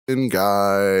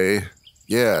guy.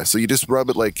 Yeah, so you just rub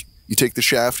it like, you take the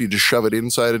shaft, you just shove it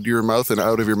inside of your mouth and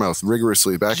out of your mouth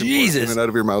rigorously, back and forth, in and out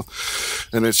of your mouth.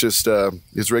 And it's just,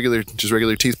 it's regular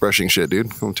teeth brushing shit,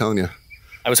 dude. I'm telling you.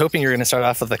 I was hoping you were going to start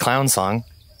off with the clown song.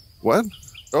 What?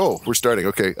 Oh, we're starting.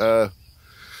 Okay.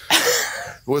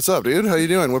 What's up, dude? How you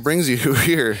doing? What brings you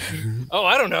here? Oh,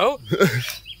 I don't know.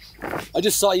 I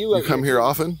just saw you. You come here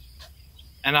often?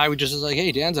 And I would just was like,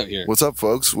 hey, Dan's out here. What's up,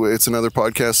 folks? It's another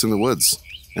podcast in the woods.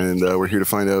 And we're here to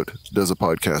find out, does a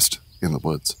podcast in the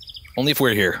woods? Only if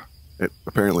we're here.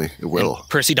 Apparently, it will. In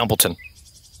Percy Dumbleton.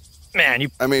 Man, you...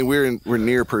 I mean, we're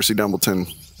near Percy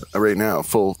Dumbleton right now.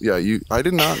 Full. Yeah, I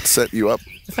did not set you up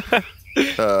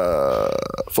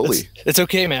fully. It's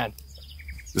okay, man.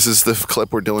 This is the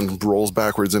clip where Dylan rolls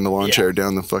backwards in the lawn chair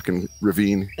down the fucking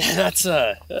ravine. That's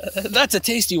a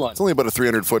tasty one. It's only about a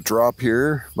 300-foot drop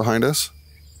here behind us.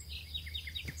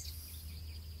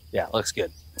 Yeah, looks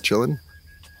good. Chilling?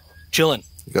 Chilling.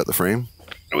 You got the frame?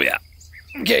 Oh, yeah.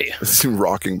 Okay. It's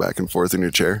rocking back and forth in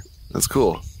your chair. That's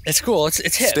cool. It's cool. It's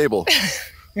hip. Stable.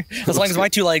 As long as my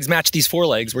two legs match these four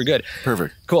legs, we're good.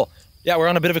 Perfect. Cool. Yeah, we're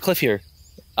on a bit of a cliff here.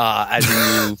 As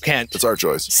you can't it's our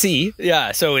choice. See.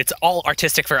 Yeah, so it's all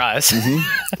artistic for us.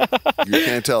 Mm-hmm. You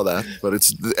can't tell that, but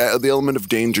it's the element of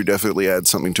danger definitely adds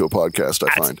something to a podcast,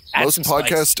 I find.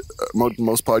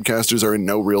 Most podcasters are in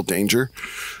no real danger,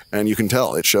 and you can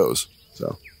tell. It shows.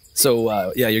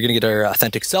 So yeah, you're going to get our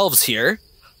authentic selves here.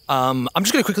 I'm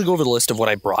just going to quickly go over the list of what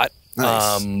I brought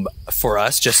for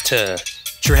us, just to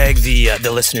drag the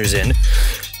listeners in.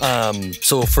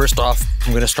 So first off,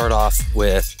 I'm going to start off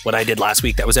with what I did last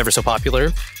week that was ever so popular.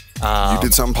 You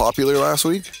did something popular last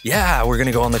week? Yeah, we're going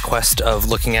to go on the quest of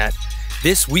looking at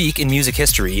this week in music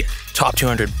history, top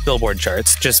 200 Billboard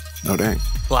charts. Just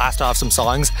blast off some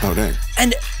songs. Oh, dang.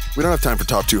 And we don't have time for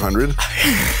top 200.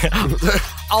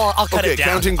 I'll cut it down.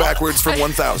 Counting backwards from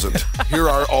 1,000. Here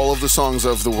are all of the songs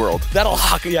of the world. That'll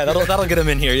get them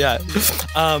in here, yeah.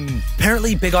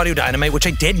 Apparently Big Audio Dynamite, which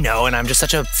I did know, and I'm just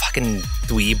such a fucking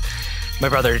dweeb. My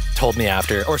brother told me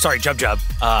after. Or sorry, Jub Jub.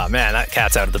 Man, that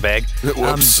cat's out of the bag.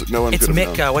 Whoops, no one could have known.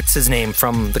 It's Mick, what's his name,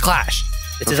 from The Clash.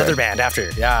 It's his other band after,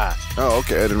 yeah. Oh,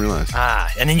 okay, I didn't realize.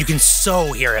 And then you can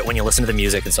so hear it when you listen to the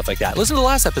music and stuff like that. Listen to the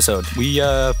last episode. We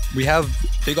have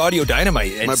Big Audio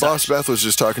Dynamite. My boss Beth was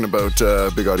just talking about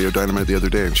Big Audio Dynamite the other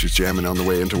day, and she's jamming on the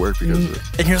way into work because of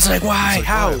it. And you're just like, why? Like,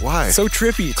 how? Why? So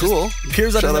trippy. Cool.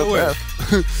 Appears out of nowhere.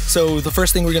 So the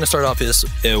first thing we're going to start off is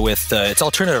with it's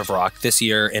alternative rock this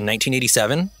year in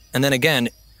 1987, and then again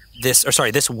this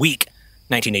week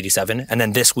 1987, and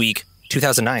then this week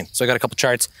 2009. So I got a couple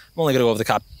charts. I'm only going to go over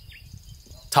the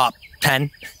top 10.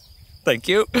 Thank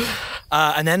you.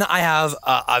 And then I have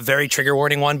a very trigger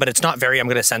warning one, but it's not very, I'm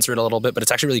going to censor it a little bit, but it's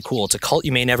actually really cool. It's a cult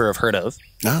you may never have heard of.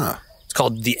 It's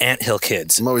called the Anthill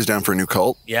Kids. I'm always down for a new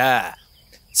cult. Yeah.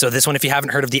 So this one, if you haven't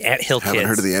heard of the Anthill Kids. Haven't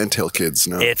heard of the Anthill Kids,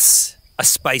 no. It's a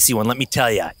spicy one, let me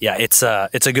tell you. Yeah, it's a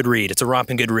good read. It's a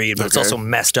romping good read, but it's also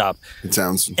messed up. It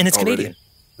sounds And it's already. Canadian.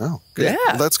 Oh, good. Yeah.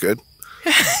 Well, that's good.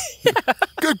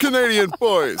 Good Canadian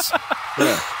boys.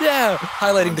 Yeah,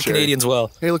 highlighting the Canadians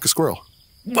well. Hey, look, a squirrel.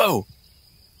 Whoa.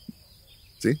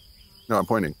 See? No, I'm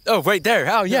pointing. Oh, right there.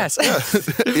 Oh, yes.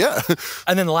 Yeah.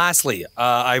 And then lastly,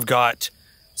 I've got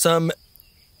some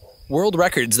world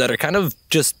records that are kind of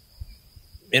just,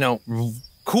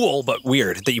 cool but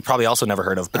weird that you probably also never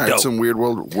heard of. But dope. Some weird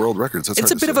world records. That's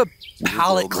it's a bit of a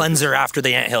palate cleanser after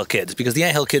the Anthill Kids, because the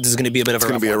Anthill Kids is going to be a bit of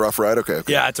a rough ride. Okay.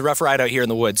 Yeah, it's a rough ride out here in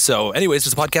the woods. So anyways,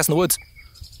 it's a podcast in the woods.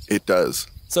 It does.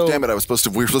 So damn it, we were supposed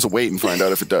to wait and find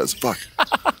out if it does. Fuck.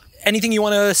 Anything you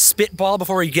want to spitball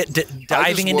before we get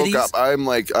diving into these? I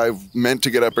meant to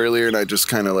get up earlier, and I just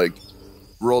kind of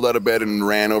rolled out of bed and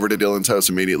ran over to Dylan's house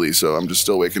immediately. So I'm just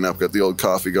still waking up, got the old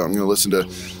coffee going. I'm going to listen to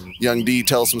Young D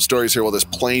tell some stories here while this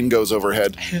plane goes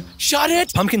overhead. Shut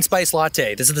it! Pumpkin spice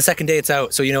latte. This is the second day it's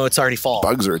out, so it's already fall.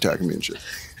 Bugs are attacking me and shit.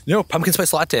 No, pumpkin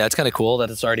spice latte. That's kind of cool that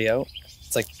it's already out.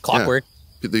 It's like clockwork.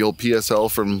 Yeah. The old PSL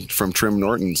from Trim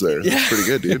Norton's there. Yeah. That's pretty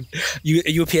good, dude.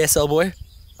 You a PSL boy?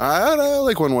 I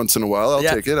like one once in a while. I'll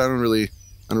take it. I don't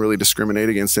really discriminate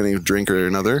against any drink or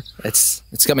another. It's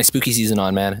got my spooky season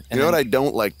on, man. And what I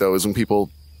don't like though is when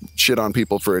people shit on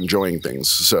people for enjoying things.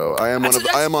 So I am on that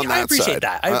side. I appreciate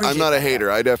that. I'm not a hater.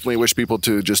 I definitely wish people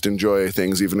to just enjoy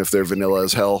things, even if they're vanilla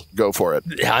as hell. Go for it.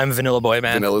 Yeah, I'm a vanilla boy,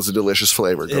 man. Vanilla's a delicious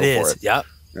flavor. Go for it. Yep.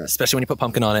 Yeah. Especially when you put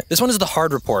pumpkin on it. This one is the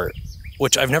Hard Report,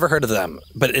 which I've never heard of them,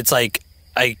 but it's I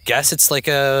guess it's like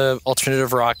a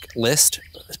alternative rock list,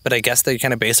 but I guess they're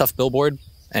kind of based off Billboard.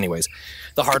 Anyways,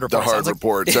 the Hard Report. The Hard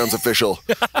Report sounds official.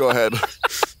 Go ahead.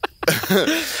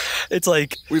 It's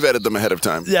like we vetted them ahead of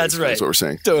time. Yeah, that's right. That's what we're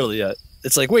saying. Totally, yeah.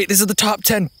 It's like, wait, this is the top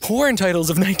 10 porn titles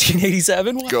of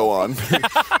 1987? What? Go on.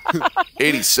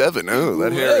 87.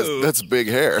 Oh, that's big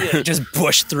hair. Yeah, just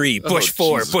Bush 3, Bush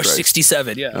 4, Jesus Bush Christ.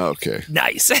 67. Yeah. Okay.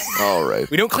 Nice. All right.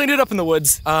 We don't clean it up in the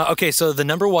woods. Okay, so the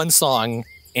number one song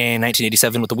in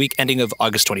 1987 with the week ending of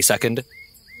August 22nd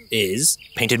is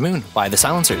Painted Moon by the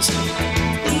Silencers.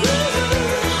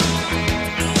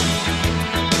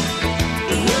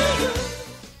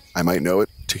 I might know it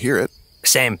to hear it,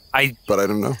 Same. but I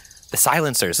don't know. The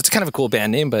Silencers. It's kind of a cool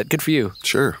band name, but good for you.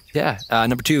 Sure. Yeah.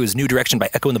 Number 2 is New Direction by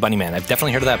Echo and the Bunnymen. I've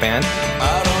definitely heard of that band.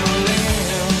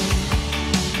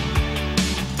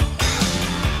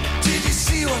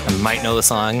 I might know the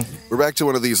song. We're back to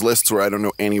one of these lists where I don't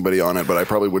know anybody on it, but I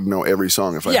probably would know every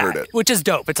song if I heard it. Which is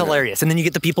dope. It's hilarious. And then you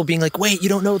get the people being like, wait, you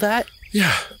don't know that?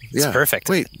 Yeah. It's perfect.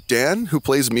 Wait, Dan, who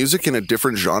plays music in a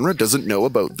different genre, doesn't know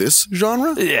about this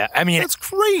genre? Yeah. I mean, That's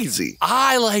crazy.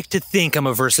 I like to think I'm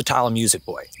a versatile music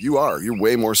boy. You are. You're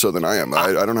way more so than I am.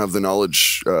 I don't have the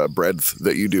knowledge breadth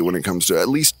that you do when it comes to at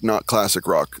least not classic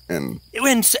rock and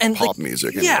like, pop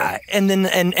music. Yeah. Anyway. And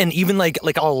then even like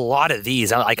a lot of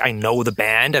these, I know the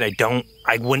band and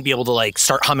I wouldn't be able to like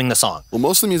start humming the song. Well,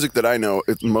 most of the music that I know,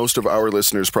 most of our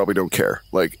listeners probably don't care.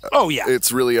 Like, oh yeah,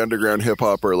 it's really underground hip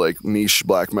hop or like niche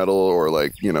black metal or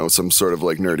like, you know, some sort of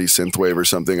like nerdy synthwave or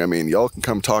something. I mean, y'all can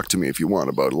come talk to me if you want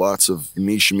about lots of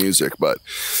niche music, but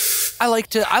I like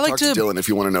to Dylan if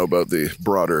you want to know about the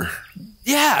broader.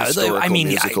 Yeah, I mean,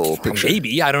 musical picture.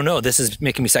 Maybe, I don't know. This is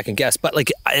making me second guess, but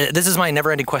like, this is my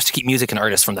never-ending quest to keep music and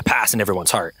artists from the past in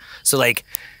everyone's heart. So like,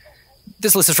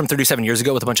 this list is from 37 years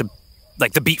ago with a bunch of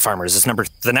like the Beat Farmers is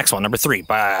the next one, number 3.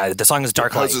 The song is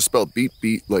Dark Light. How's it spelled? Beat,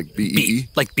 like B-E-E? Beat,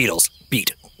 like Beatles,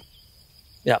 beat.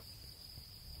 Yeah,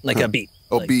 like a beat.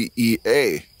 Oh, like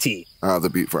B-E-A. T. The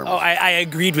Beat Farmers. Oh, I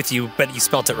agreed with you, but you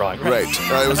spelt it wrong. Right.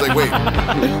 I was like, wait.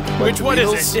 Which one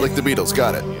is it? Like the Beatles.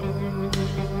 Got it.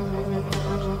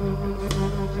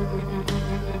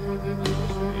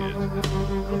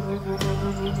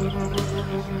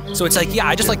 So it's like, yeah,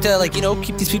 I just like to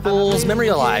keep these people's memory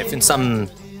alive in some,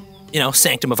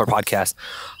 sanctum of our podcast.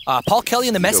 Paul Kelly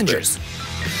and the Messengers.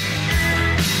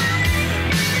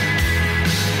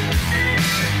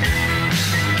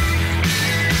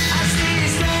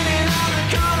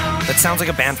 That sounds like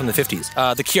a band from the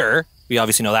 50s. The Cure, we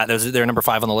obviously know that. They're number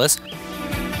 5 on the list.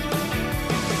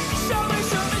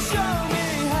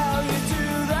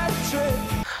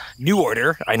 New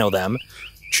Order, I know them.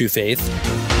 True Faith.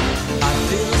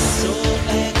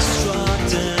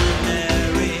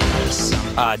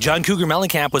 John Cougar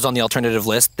Mellencamp was on the alternative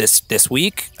list this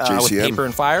week with Paper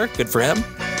and Fire. Good for him.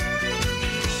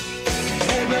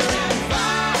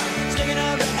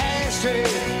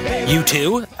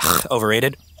 U2,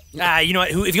 overrated. You know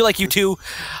what? If you like U2,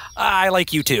 I like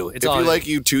U2. If you like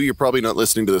U2, you're probably not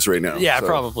listening to this right now. Yeah,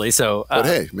 probably. So, but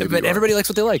hey, maybe but everybody likes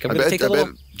what they like. I bet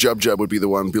Jub Jub would be the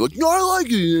one to be like, no, I like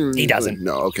it. He doesn't.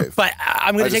 No, okay. But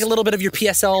I'm going to take a little bit of your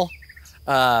PSL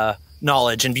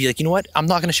knowledge and be like, you know what? I'm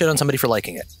not going to shit on somebody for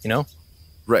liking it.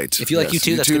 Right. If you like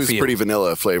U2, that's good for you. U2 is pretty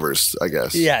vanilla flavors, I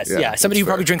guess. Yes, yeah. Somebody who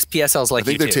probably drinks PSLs like U2. I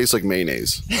think they taste like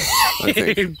mayonnaise. I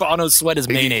think. Bono's sweat is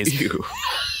mayonnaise. Ew.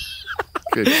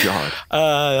 Good God.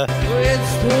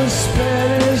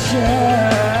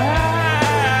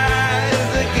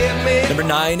 Number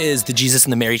 9 is The Jesus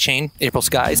and the Mary Chain, April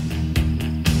Skies.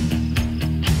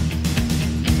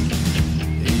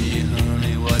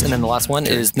 And then the last one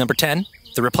is number 10,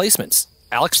 The Replacements.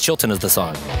 Alex Chilton is the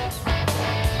song.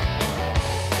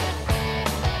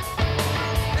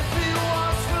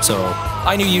 So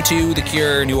I knew U2, The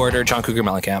Cure, New Order, John Cougar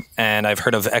Mellencamp, and I've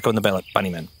heard of Echo and the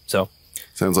Bunnymen. So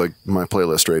sounds like my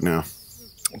playlist right now.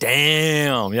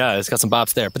 Damn, yeah, it's got some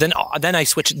bops there. But then I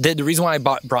switched. The reason why I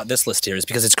brought this list here is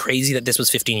because it's crazy that this was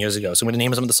 15 years ago. So I'm going to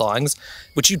name some of the songs,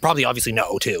 which you probably obviously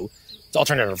know too. It's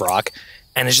alternative rock.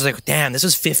 And it's just like, damn, this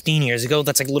was 15 years ago.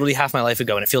 That's like literally half my life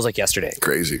ago, and it feels like yesterday.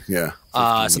 Crazy, yeah.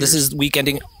 So this is week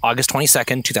ending August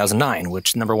 22nd, 2009,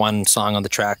 which number 1 song on the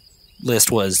track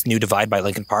list was New Divide by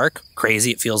Linkin Park.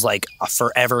 Crazy. It feels like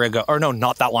forever ago. Or no,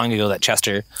 not that long ago that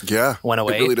Chester went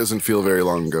away. It really doesn't feel very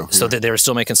long ago. So they were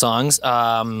still making songs.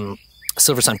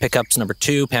 Silver Sun Pickups, number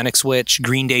 2. Panic Switch.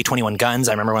 Green Day, 21 Guns.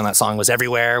 I remember when that song was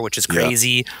everywhere, which is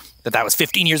crazy. That was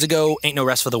 15 years ago. Ain't No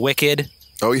Rest for the Wicked.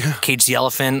 Oh, yeah. Cage the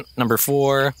Elephant, number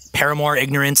 4. Paramore,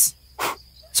 Ignorance.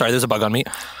 Sorry, there's a bug on me.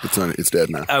 It's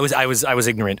dead now. I was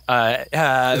ignorant.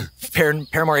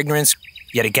 Paramore, Ignorance.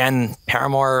 Yet again,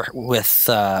 Paramore with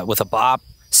a bop.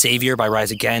 Savior by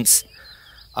Rise Against.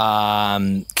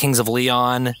 Kings of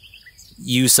Leon.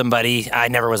 Use Somebody. I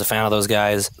never was a fan of those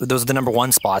guys. Those are the number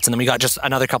 1 spots. And then we got just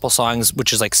another couple songs,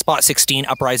 which is like spot 16,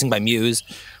 Uprising by Muse,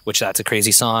 which that's a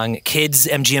crazy song. Kids,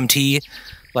 MGMT.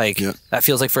 Like, that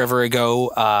feels like forever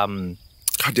ago.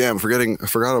 God damn, I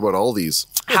forgot about all these.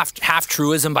 Half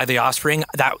Truism by The Offspring.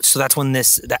 That's when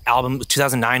that album,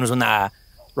 2009, was when the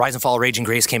Rise and Fall of Raging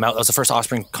Grace came out. That was the first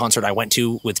Offspring concert I went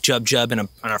to with Jub and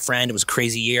a friend. It was a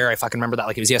crazy year. I fucking remember that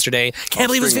like it was yesterday. Can't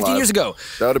believe it was 15 years ago.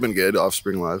 That would have been good.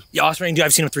 Offspring live. Yeah, Offspring, dude,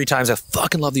 I've seen them 3 times. I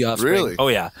fucking love The Offspring. Really? Oh,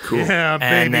 yeah. Cool. Yeah,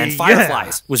 And baby. then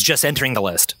Fireflies was just entering the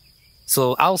list.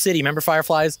 So Owl City, remember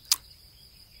Fireflies?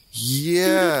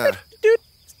 Yeah.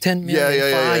 10 million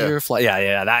Yeah. Fireflies.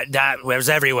 Yeah. That was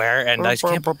everywhere. And I just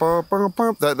can't...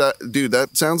 Dude, that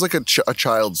sounds like a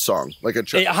child's song. Like a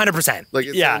 100%. Like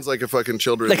it yeah. sounds like a fucking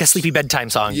children's. Like a sleepy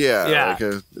bedtime song. Yeah.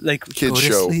 Like a kids go to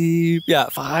show. Sleep. Yeah,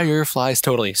 Fireflies,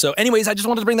 totally. So anyways, I just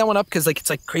wanted to bring that one up because like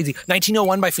it's like crazy.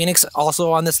 1901 by Phoenix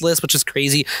also on this list, which is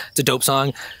crazy. It's a dope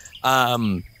song.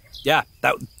 Yeah,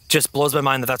 that just blows my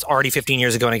mind that that's already 15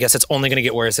 years ago, and I guess it's only going to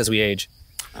get worse as we age.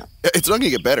 It's not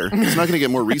going to get better. It's not going to get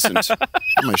more recent.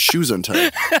 My shoes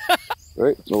untied.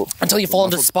 Right? Well, Until you fall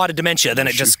into spotted dementia, then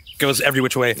it just goes every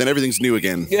which way. then everything's new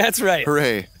again. Yeah, that's right.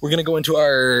 Hooray. We're going to go into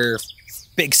our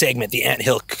big segment, the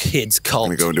Anthill Kids Cult.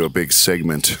 I'm going to go into a big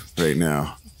segment right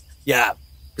now. Yeah.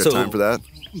 Got time for that?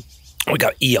 We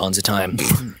got eons of time.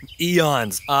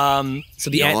 Eons. So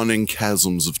the Yawning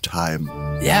chasms of time.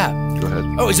 Yeah. Go ahead.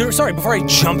 Oh, sorry, before I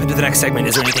jump into the next segment,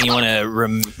 is there anything you want to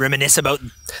reminisce about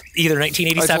either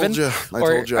 1987? I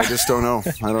told you. I just don't know.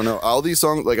 I don't know. All these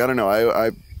songs, like, I don't know. I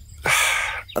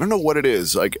don't know what it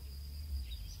is. Like,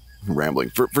 I'm rambling.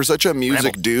 For such a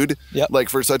music dude, like,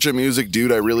 for such a music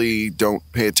dude, I really don't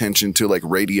pay attention to, like,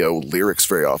 radio lyrics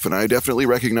very often. I definitely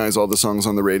recognize all the songs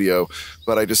on the radio,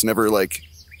 but I just never, like,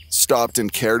 stopped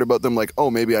and cared about them. Like,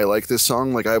 oh, maybe I like this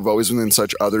song. Like, I've always been in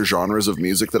such other genres of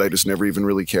music that I just never even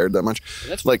really cared that much.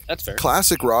 That's fair.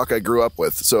 Classic rock I grew up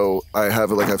with, so I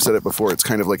have, like I've said it before, it's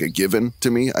kind of like a given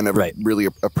to me. I never really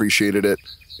appreciated it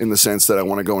in the sense that I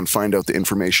want to go and find out the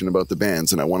information about the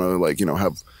bands, and I want to, like, you know,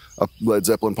 have a Led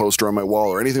Zeppelin poster on my wall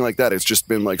or anything like that. It's just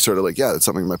been like sort of like, yeah, it's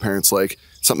something my parents like,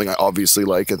 something I obviously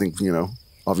like. I think, you know,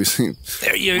 obviously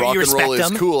rock and roll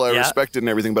is cool. I respect it and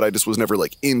everything, but I just was never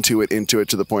like into it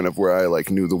to the point of where I like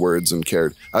knew the words and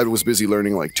cared. I was busy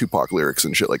learning like Tupac lyrics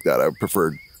and shit like that. I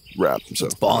preferred rap. So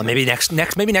maybe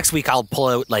next week I'll pull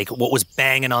out like what was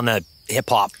banging on the hip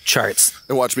hop charts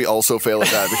and watch me also fail at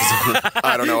that because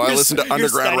I don't know. I listen to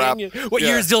underground rap. What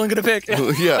year is Dylan gonna pick?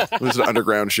 Yeah, listen to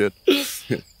underground shit.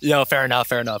 Yeah, fair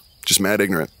enough. Just mad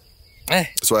ignorant.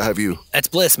 So I have you. That's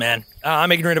bliss, man.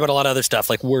 I'm ignorant about a lot of other stuff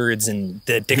like words and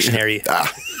the dictionary.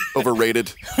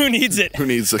 Overrated. Who needs it? Who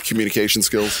needs the communication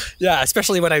skills? Yeah,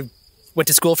 especially when I went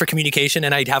to school for communication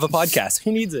and I'd have a podcast.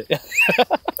 Who needs it?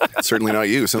 Certainly not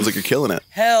you. Sounds like you're killing it.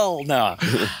 Hell no.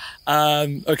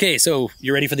 Okay, so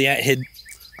you ready for the Anthill?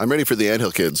 I'm ready for the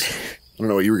Anthill Kids. I don't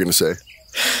know what you were going to say.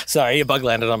 Sorry, a bug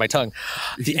landed on my tongue.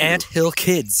 The Anthill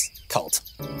Kids Cult.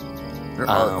 There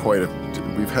are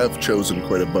we have chosen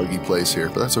quite a buggy place here,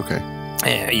 but that's okay.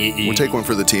 Yeah, we'll take one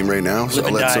for the team right now. So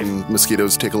I'll let some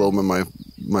mosquitoes take a little bit of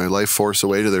my life force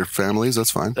away to their families. That's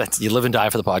fine. You live and die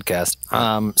for the podcast.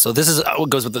 So this is what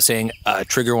goes with the saying,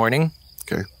 trigger warning.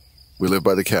 Okay. We live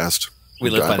by the cast.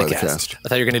 We live by the cast. I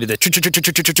thought you were going to do the trigger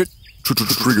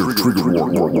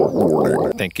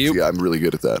warning. Thank you. Yeah, I'm really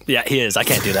good at that. Yeah, he is. I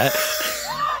can't do that.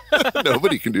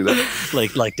 Nobody can do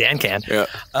that. Like Dan can. Yeah.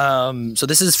 So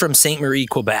this is from Sainte Marie,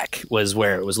 Quebec, was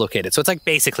where it was located. So it's like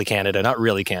basically Canada, not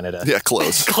really Canada. Yeah,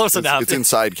 close. Close enough. It's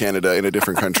inside Canada in a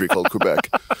different country called Quebec.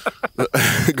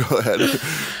 Go ahead.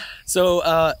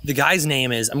 So the guy's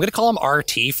name is, I'm going to call him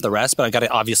RT for the rest, but I got to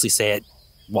obviously say it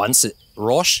once.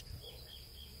 Roch.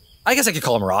 I guess I could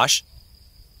call him Roch.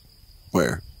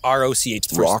 Where?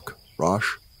 R-O-C-H. Roch? Roch?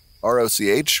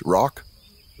 R-O-C-H? Roch?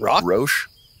 Roch? Roche?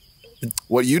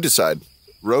 What you decide.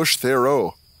 Roch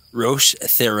Thériault. Roch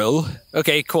Thériault.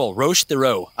 Okay, cool. Roch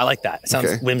Thériault. I like that. It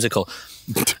sounds whimsical.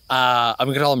 I'm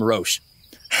going to call him Roch.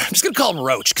 I'm just going to call him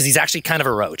Roach because he's actually kind of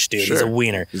a roach, dude. Sure. He's a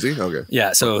wiener. Is he? Okay.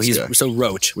 Yeah, so so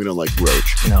Roach. We don't like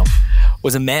Roach. No.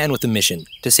 Was a man with a mission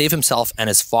to save himself and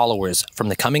his followers from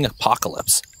the coming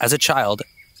apocalypse. As a child,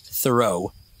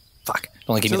 Thériault. Fuck.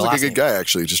 Don't give me the last name. Sounds like a good guy,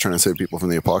 actually, just trying to save people from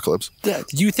the apocalypse. Yeah,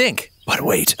 you think. But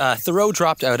wait. Thériault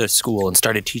dropped out of school and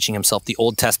started teaching himself the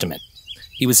Old Testament.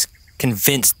 He was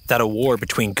convinced that a war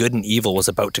between good and evil was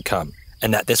about to come,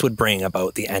 and that this would bring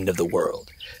about the end of the world.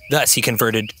 Thus, he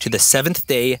converted to the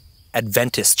Seventh-day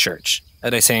Adventist Church.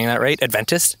 Am I saying that right?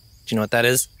 Adventist? Do you know what that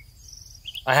is?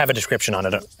 I have a description on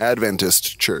it.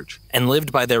 Adventist Church. And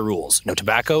lived by their rules. No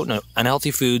tobacco, no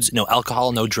unhealthy foods, no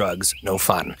alcohol, no drugs, no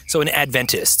fun. So in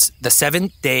Adventists, the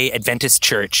Seventh-day Adventist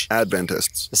Church...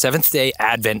 Adventists. The Seventh-day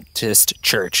Adventist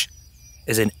Church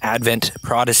is an Advent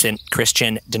Protestant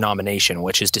Christian denomination,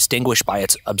 which is distinguished by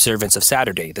its observance of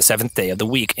Saturday, the seventh day of the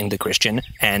week in the Christian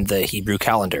and the Hebrew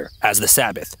calendar, as the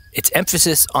Sabbath. Its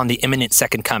emphasis on the imminent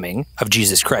second coming of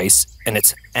Jesus Christ and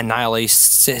its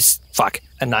annihilationist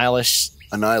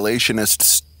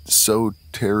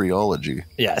soteriology.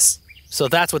 Yes. So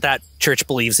that's what that church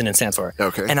believes in and stands for.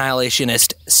 Okay.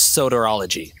 Annihilationist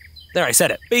soteriology. There, I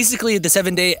said it. Basically, the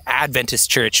Seventh-day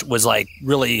Adventist Church was like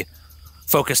really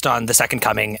focused on the second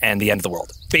coming and the end of the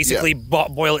world. Basically,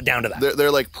 boil it down to that.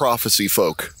 They're like prophecy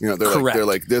folk. You know, they're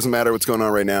like, doesn't matter what's going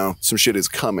on right now. Some shit is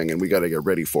coming, and we got to get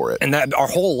ready for it. And that our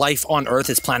whole life on Earth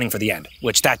is planning for the end,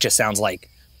 which that just sounds like,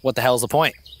 what the hell's the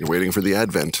point? You're waiting for the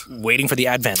Advent. Waiting for the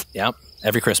Advent. Yep.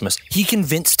 Every Christmas. He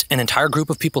convinced an entire group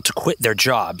of people to quit their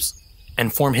jobs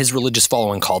and form his religious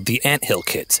following called the Anthill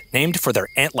Kids, named for their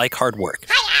ant-like hard work.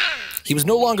 He was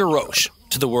no longer Roch.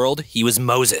 To the world, he was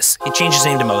Moses. He changed his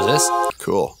name to Moses.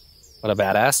 Cool. What a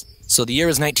badass. So the year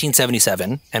was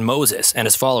 1977, and Moses and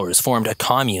his followers formed a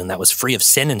commune that was free of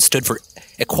sin and stood for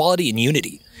equality and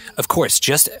unity. Of course,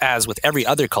 just as with every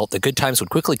other cult, the good times would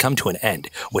quickly come to an end,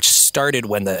 which started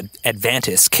when the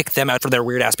Adventists kicked them out for their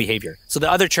weird-ass behavior. So the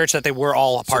other church that they were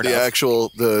all a part of.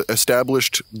 The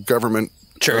established government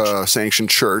church. Sanctioned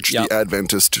church, the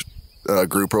Adventist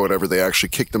group or whatever, they actually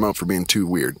kicked them out for being too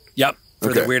weird. Yep.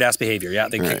 For their weird-ass behavior. Yeah,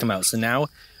 they kicked him out. So now,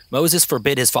 Moses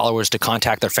forbid his followers to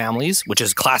contact their families, which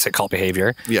is classic cult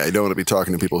behavior. Yeah, you don't want to be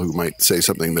talking to people who might say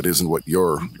something that isn't what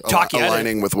you're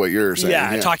aligning with what you're saying.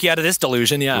 Yeah, talk you out of this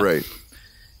delusion, yeah. Right.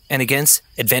 And against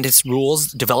Adventist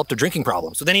rules, developed a drinking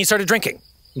problem. So then he started drinking.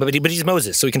 But he's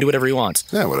Moses, so he can do whatever he wants.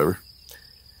 Yeah, whatever.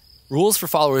 Rules for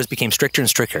followers became stricter and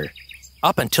stricter,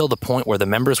 up until the point where the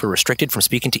members were restricted from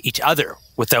speaking to each other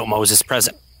without Moses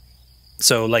present.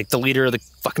 So, like, the leader of the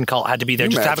fucking cult had to be there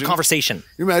just to have a conversation.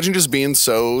 You imagine just being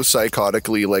so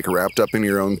psychotically, like, wrapped up in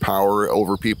your own power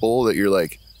over people that you're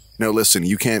like, no, listen,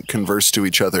 you can't converse to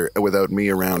each other without me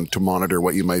around to monitor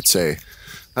what you might say.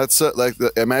 That's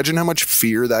imagine how much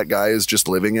fear that guy is just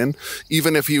living in.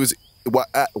 Even if he was,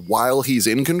 while he's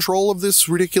in control of this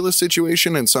ridiculous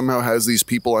situation and somehow has these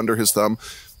people under his thumb,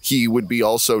 he would be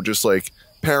also just like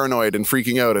paranoid and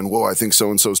freaking out and whoa, I think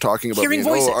so-and-so's talking about hearing me.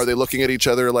 Voices. Oh, are they looking at each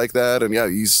other like that? And yeah,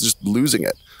 he's just losing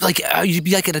it. Like you'd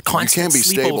be like at a constant sleepover.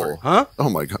 You can't be stable. Huh? Oh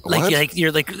my God. Like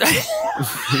you're like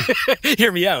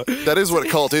hear me out. That is what a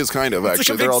cult is kind of,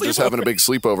 actually. They're all just having a big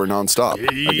sleepover nonstop.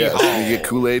 I guess. You get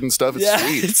Kool-Aid and stuff. It's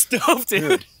sweet. It's dope,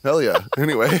 dude. Hell yeah.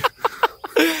 Anyway.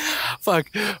 Fuck.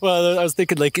 Well, I was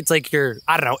thinking, like, it's like you're,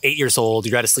 I don't know, 8 years old.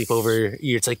 You're at a sleepover.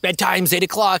 It's like bedtime's 8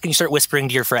 o'clock, and you start whispering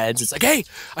to your friends. It's like, hey,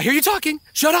 I hear you talking.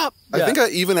 Shut up. I think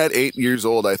even at 8 years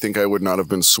old, I think I would not have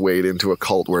been swayed into a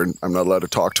cult where I'm not allowed to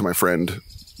talk to my friend.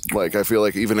 Like, I feel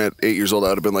like even at 8 years old, I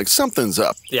would have been like, something's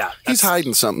up. Yeah. He's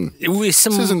hiding something. This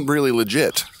isn't really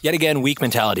legit. Yet again, weak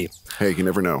mentality. Hey, you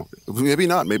never know. Maybe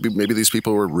not. Maybe these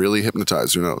people were really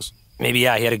hypnotized. Who knows? Maybe,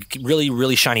 yeah. He had a really,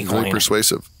 really shiny coin. Really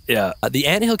persuasive. Yeah. The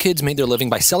Anthill Kids made their living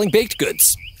by selling baked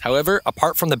goods. However,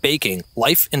 apart from the baking,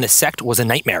 life in the sect was a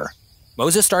nightmare.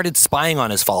 Moses started spying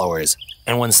on his followers,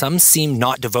 and when some seemed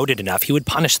not devoted enough, he would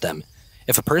punish them.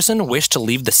 If a person wished to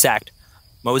leave the sect,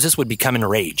 Moses would become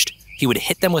enraged. He would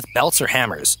hit them with belts or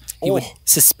hammers. He would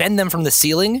suspend them from the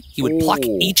ceiling. He would pluck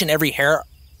each and every hair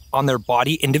on their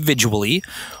body individually,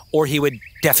 or he would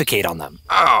defecate on them.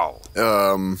 Oh.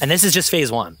 And this is just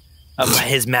phase one of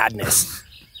his madness.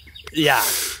 Yeah.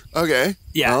 Okay.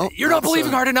 Yeah. Well, you're not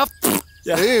believing hard enough.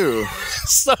 Yeah. Ew.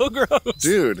 So gross.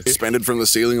 Dude. Suspended from the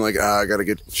ceiling like, I gotta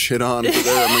get shit on for this.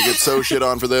 I'm gonna get so shit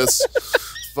on for this.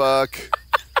 Fuck.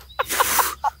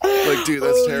 Like, dude,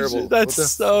 that's terrible. Shit,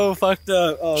 that's so fucked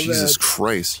up. Oh, Jesus man.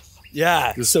 Christ.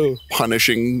 Yeah. Just so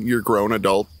punishing your grown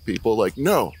adult people like,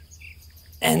 no.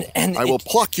 And I will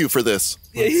pluck you for this.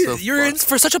 You're in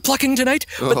for such a plucking tonight.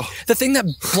 But the thing that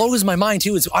blows my mind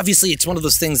too is obviously it's one of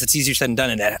those things that's easier said than done,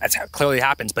 and that's how it clearly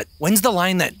happens. But when's the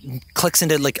line that clicks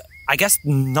into, like, I guess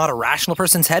not a rational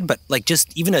person's head, but like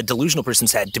just even a delusional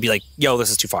person's head to be like, yo,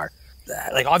 this is too far.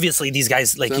 Like, obviously these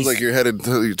guys, like, sounds like you're headed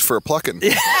for a plucking.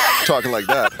 Talking like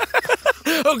that.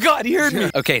 Oh God, he heard me.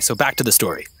 Okay, so back to the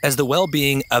story. As the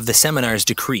well-being of the seminars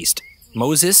decreased,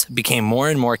 Moses became more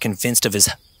and more convinced of his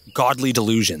godly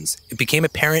delusions. It became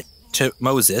apparent to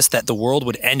Moses that the world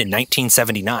would end in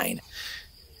 1979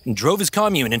 and drove his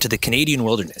commune into the Canadian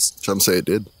wilderness. Some say it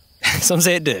did. Some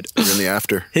say it did. In the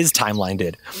after. His timeline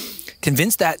did.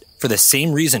 Convinced that for the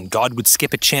same reason God would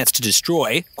skip a chance to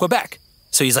destroy Quebec.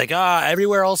 So he's like,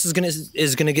 everywhere else is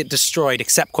gonna get destroyed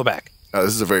except Quebec.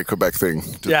 This is a very Quebec thing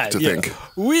to think.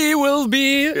 We will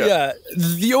be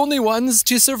the only ones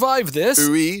to survive this.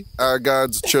 We are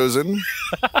God's chosen.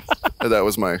 That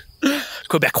was my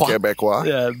Quebecois.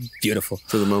 Yeah, beautiful.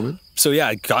 For the moment. So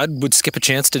yeah, God would skip a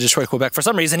chance to destroy Quebec. For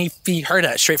some reason, he heard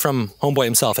it straight from Homeboy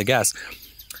himself, I guess.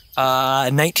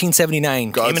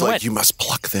 1979 God's came and like, went. you must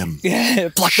pluck them. Yeah,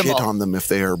 pluck them all. Shit on them if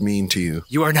they are mean to you.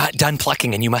 You are not done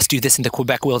plucking, and you must do this in the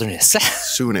Quebec wilderness.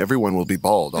 Soon everyone will be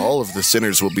bald. All of the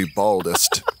sinners will be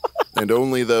baldest. And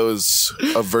only those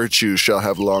of virtue shall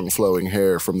have long flowing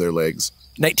hair from their legs.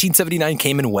 1979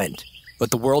 came and went, but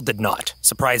the world did not,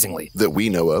 surprisingly. That we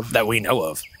know of.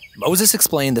 Moses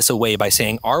explained this away by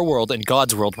saying our world and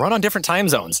God's world run on different time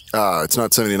zones. It's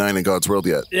not 79 in God's world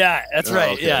yet. Yeah, that's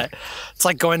right. Okay. Yeah. It's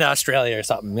like going to Australia or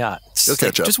something. Yeah. You'll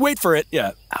catch up. Just wait for it.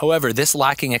 Yeah. However, this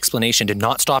lacking explanation did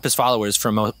not stop his followers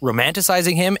from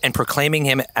romanticizing him and proclaiming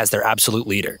him as their absolute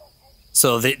leader.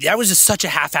 So that was just such a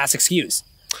half-ass excuse.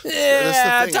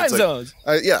 Yeah, time zones.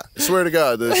 I swear to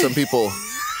God, there's some people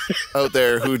out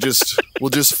there who will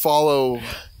just follow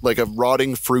like a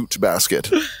rotting fruit basket.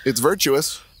 It's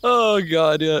virtuous. Oh,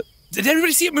 God, yeah. Did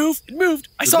everybody see it move? It moved.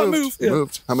 I saw it move. It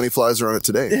moved. How many flies are on it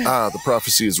today? The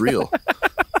prophecy is real.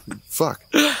 Fuck.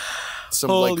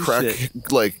 Some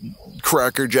like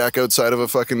Cracker Jack outside of a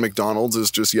fucking McDonald's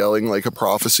is just yelling like a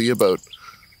prophecy about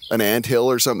an anthill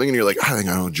or something, and you're like, I think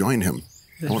I'll join him.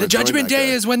 The Judgment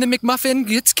Day is when the McMuffin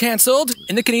gets cancelled.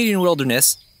 In the Canadian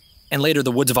wilderness, and later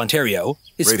the woods of Ontario,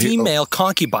 his female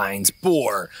concubines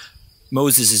bore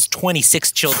Moses'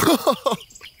 26 children.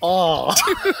 Oh,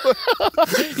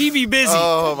 he'd be busy.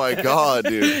 Oh my God,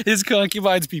 dude. His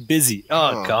concubines be busy.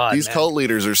 Oh God, these cult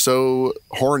leaders are so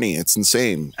horny. It's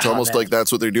insane. It's almost like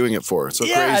that's what they're doing it for. It's so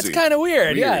crazy. Yeah, it's kind of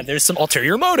weird. Yeah, there's some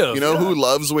ulterior motive. You know who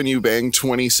loves when you bang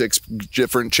 26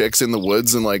 different chicks in the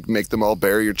woods and like make them all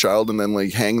bury your child and then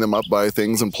like hang them up by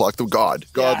things and pluck them? God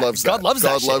loves that. God loves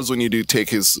that. God loves when you do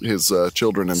take his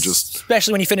children and just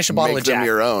especially when you finish a bottle of Jack. Make them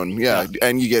your own. Yeah,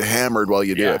 and you get hammered while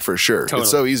you do it for sure. Totally.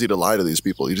 It's so easy to lie to these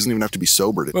people. He doesn't even have to be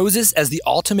sober. Moses, as the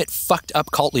ultimate fucked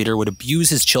up cult leader, would abuse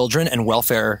his children, and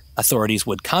welfare authorities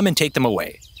would come and take them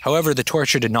away. However, the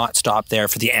torture did not stop there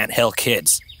for the anthill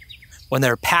kids. When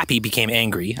their pappy became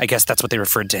angry, I guess that's what they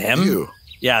referred to him. Ew.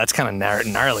 Yeah, that's kind of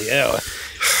gnarly. Ew.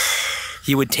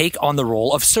 He would take on the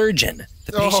role of surgeon.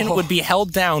 The patient would be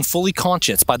held down fully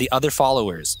conscious by the other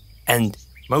followers, and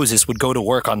Moses would go to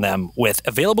work on them with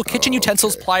available kitchen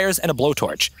utensils, pliers, and a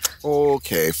blowtorch.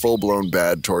 Okay, full-blown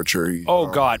bad torture. Oh,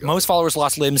 God. Most followers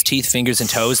lost limbs, teeth, fingers, and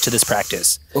toes to this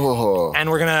practice. Oh. And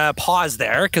we're going to pause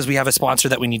there because we have a sponsor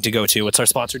that we need to go to. It's our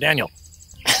sponsor, Daniel.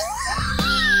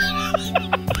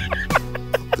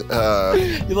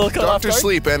 Dr.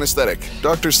 Sleep anesthetic.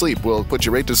 Dr. Sleep will put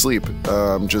you right to sleep.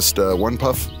 Just one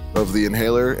puff of the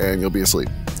inhaler and you'll be asleep.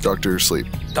 Dr. Sleep.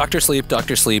 Dr. Sleep,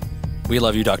 Dr. Sleep. We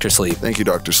love you, Dr. Sleep. Thank you,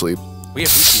 Dr. Sleep. We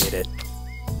appreciate it.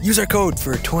 Use our code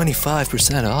for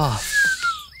 25% off.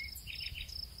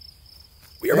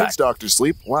 We are Thanks, back. Dr.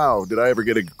 Sleep. Wow, did I ever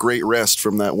get a great rest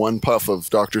from that one puff of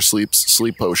Dr. Sleep's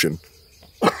sleep potion.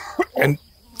 And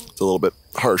it's a little bit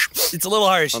harsh. It's a little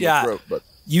harsh, on yeah. the throat, but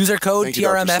use our code thank you,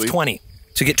 Dr. TRMF20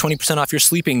 to get 20% off your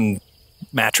sleeping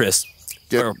mattress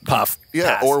or puff.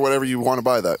 Yeah, pass. or whatever you want to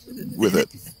buy that with it.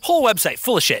 Whole website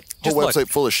full of shit. Just Whole look. website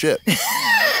full of shit.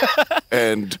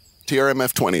 And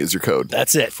TRMF20 is your code.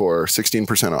 That's it. For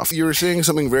 16% off. You were saying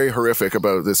something very horrific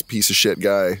about this piece of shit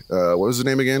guy. What was his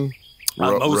name again?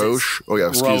 Moses. Roche? Oh, yeah,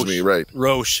 excuse me. Right.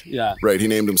 Roche, yeah. Right, he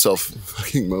named himself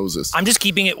fucking Moses. I'm just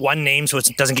keeping it one name so it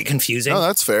doesn't get confusing. No,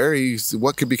 that's fair.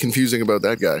 What could be confusing about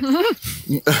that guy?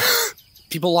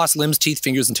 People lost limbs, teeth,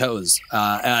 fingers, and toes.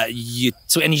 And he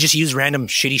just used random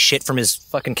shitty shit from his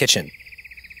fucking kitchen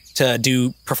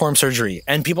to perform surgery.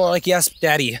 And people are like, yes,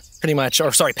 daddy, pretty much.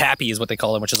 Or sorry, pappy is what they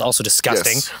call him, which is also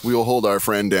disgusting. Yes, we will hold our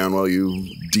friend down while you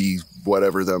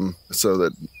whatever them so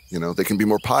that, they can be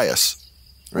more pious.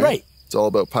 Right. It's all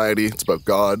about piety. It's about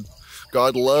God.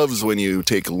 God loves when you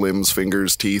take limbs,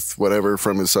 fingers, teeth, whatever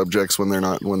from his subjects when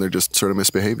they're just sort of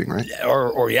misbehaving, right?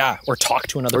 Or talk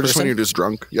to another person. Or just when you're just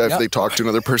drunk. Yeah, if they talk to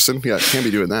another person. Yeah, can't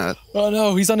be doing that. Oh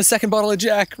no, he's on his second bottle of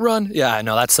Jack. Run. Yeah,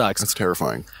 no, that sucks. That's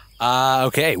terrifying.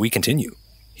 Okay, we continue.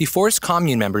 He forced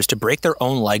commune members to break their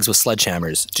own legs with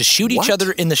sledgehammers, to shoot each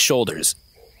other in the shoulders,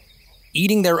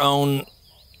 eating their own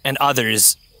and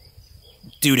others'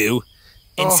 doo-doo,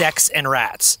 insects, and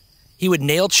rats. He would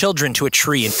nail children to a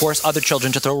tree and force other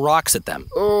children to throw rocks at them.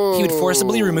 He would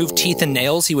forcibly remove teeth and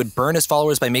nails. He would burn his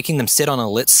followers by making them sit on a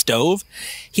lit stove.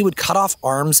 He would cut off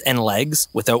arms and legs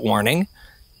without warning,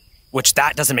 which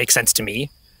that doesn't make sense to me.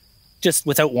 just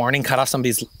without warning cut off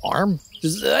somebody's arm?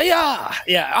 Just,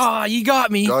 you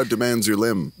got me. God demands your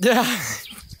limb. Yeah.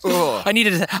 Oh. I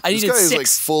needed This guy is 6. like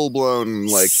full-blown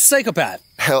like Psychopath.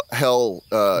 hell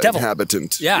Devil.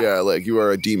 inhabitant. Yeah. Like you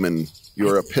are a demon. You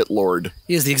are a pit lord.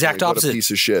 He is the exact What a opposite. piece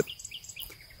of shit.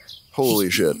 Holy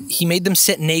shit. He made them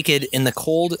sit naked in the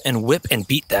cold and whip and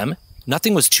beat them.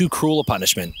 Nothing was too cruel a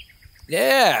punishment.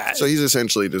 Yeah. So he's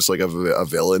essentially just like a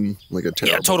villain, like a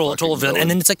terrible total villain. And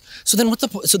then it's like, so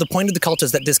the point of the cult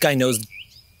is that this guy knows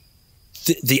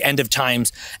the end of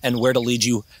times and where to lead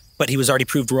you, but he was already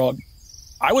proved wrong.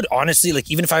 I would honestly, like,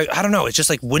 even if I don't know, it's just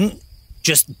like, wouldn't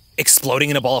just exploding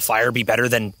in a ball of fire be better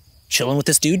than chilling with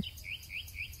this dude?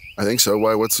 I think so.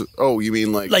 Why? You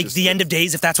mean like the end of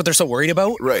days, if that's what they're so worried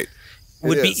about? Right.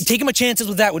 Taking my chances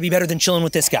with that would be better than chilling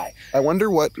with this guy. I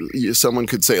wonder what someone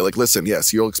could say. Like, listen,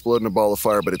 yes, you'll explode in a ball of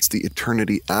fire, but it's the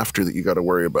eternity after that you got to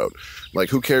worry about. Like,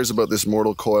 who cares about this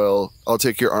mortal coil? I'll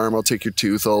take your arm, I'll take your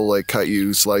tooth, I'll like cut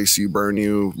you, slice you, burn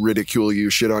you, ridicule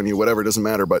you, shit on you, whatever. It doesn't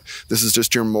matter. But this is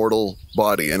just your mortal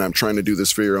body, and I'm trying to do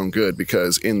this for your own good,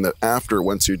 because in the after,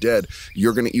 once you're dead,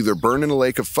 you're going to either burn in a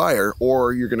lake of fire,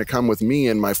 or you're going to come with me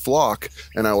and my flock,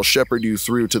 and I will shepherd you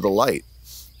through to the light.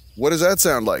 What does that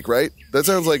sound like, right? That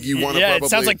sounds like you want to probably... Yeah, it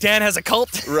sounds like Dan has a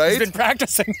cult. Right? He's been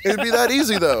practicing. It'd be that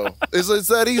easy, though. It's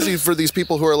that easy for these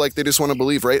people who are like, they just want to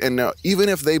believe, right? And now, even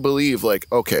if they believe, like,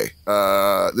 okay,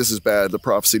 this is bad, the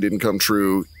prophecy didn't come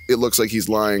true, it looks like he's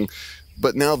lying,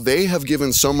 but now they have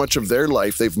given so much of their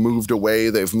life, they've moved away,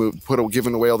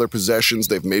 given away all their possessions,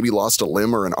 they've maybe lost a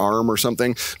limb or an arm or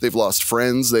something, they've lost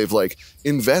friends, they've like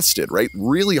invested, right?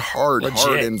 Really hard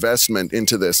investment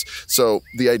into this. So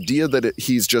the idea that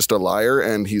he's just a liar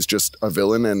and he's just a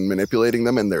villain and manipulating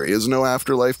them and there is no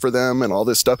afterlife for them and all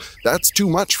this stuff, that's too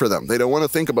much for them. They don't want to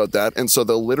think about that. And so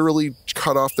they'll literally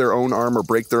cut off their own arm or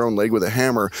break their own leg with a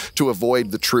hammer to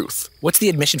avoid the truth. What's the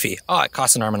admission fee? Oh, it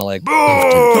costs an arm and a leg.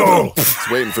 Boom!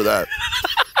 It's waiting for that.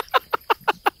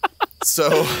 So,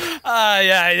 low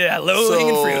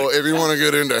hanging fruit. If you want to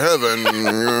get into heaven,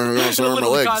 you're going to arm a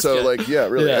leg. So, like, yeah,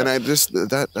 really. Yeah. And I just,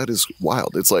 that is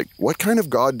wild. It's like, what kind of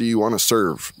God do you want to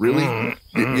serve? Really?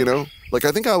 You know? Like,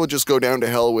 I think I would just go down to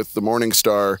hell with the morning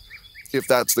star if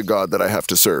that's the God that I have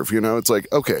to serve. You know? It's like,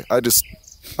 okay,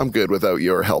 I'm good without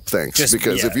your help, thanks.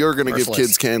 Because if you're going to give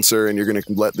kids cancer and you're going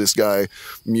to let this guy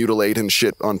mutilate and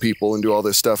shit on people and do all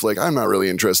this stuff, like, I'm not really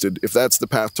interested. If that's the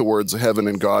path towards heaven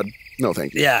and God, no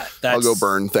thank you. Yeah. I'll go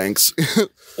burn, thanks.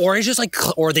 Or it's just like,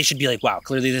 or they should be like, wow,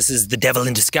 clearly this is the devil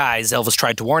in disguise Elvis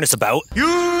tried to warn us about.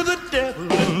 You're the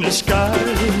devil in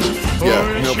disguise.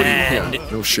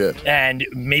 No shit. And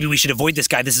maybe we should avoid this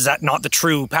guy. This is not the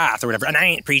true path or whatever. And I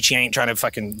ain't preaching, I ain't trying to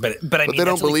fucking, but I mean, they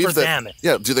don't that's only believe for that. them.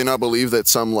 Yeah, do they not believe that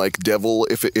some like devil,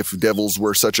 if devils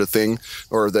were such a thing,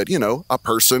 or that, you know, a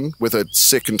person with a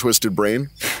sick and twisted brain?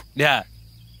 Yeah.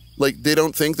 Like, they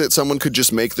don't think that someone could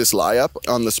just make this lie up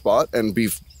on the spot and be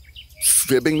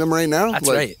fibbing them right now? That's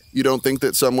like, right. You don't think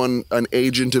that an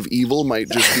agent of evil might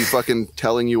just be fucking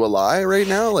telling you a lie right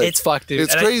now? Like, It's fucked, dude.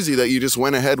 It's crazy that you just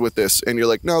went ahead with this and you're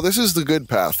like, no, this is the good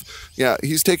path. Yeah,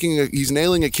 he's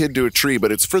nailing a kid to a tree,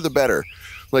 but it's for the better.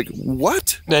 Like,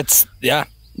 what? Yeah.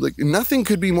 Like, nothing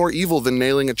could be more evil than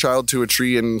nailing a child to a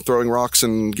tree and throwing rocks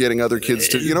and getting other kids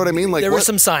to, you know what I mean? Like, there were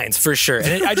some signs for sure.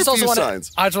 And I just also want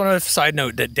to side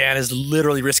note that Dan is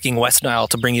literally risking West Nile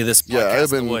to bring you this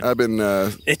podcast. Yeah, I've been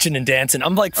itching and dancing.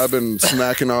 I've been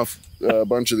smacking off a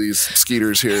bunch of these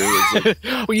skeeters here.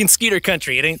 We in skeeter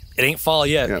country. It ain't fall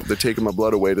yet. Yeah, they're taking my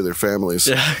blood away to their families.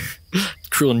 Yeah.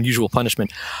 Cruel and unusual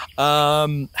punishment.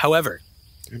 However,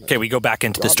 okay, we go back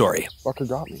into the story. Fucker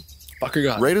got me. Fucker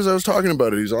got me. Right as I was talking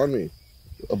about it, he's on me.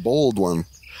 A bold one.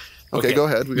 Okay, go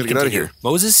ahead. We gotta get out of here.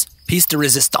 Moses' piece de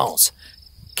resistance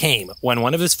came when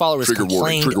one of his followers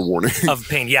complained of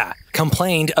pain. Yeah,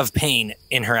 complained of pain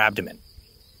in her abdomen.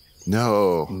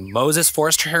 No. Moses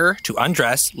forced her to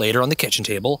undress, laid her on the kitchen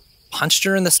table, punched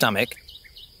her in the stomach,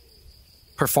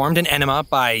 performed an enema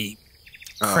by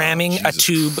cramming a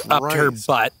tube up her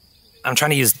butt. I'm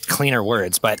trying to use cleaner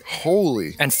words, but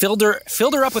and filled her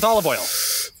up with olive oil.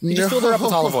 He just filled her up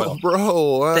with olive oil,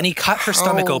 bro. Then he cut her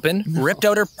stomach open, ripped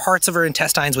out parts of her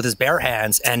intestines with his bare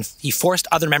hands, and he forced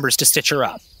other members to stitch her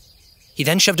up. He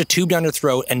then shoved a tube down her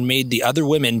throat and made the other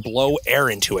women blow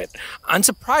air into it.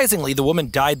 Unsurprisingly, the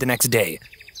woman died the next day.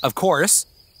 Of course,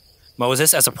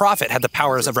 Moses, as a prophet, had the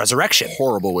powers of resurrection.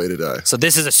 Horrible way to die. So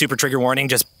this is a super trigger warning.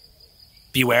 Just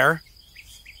beware.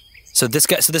 So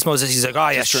this Moses, he's like, oh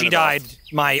yeah, she died.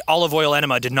 My olive oil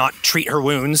enema did not treat her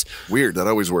wounds. Weird, that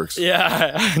always works.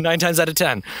 Yeah, 9 times out of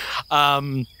 10.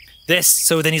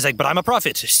 So then he's like, but I'm a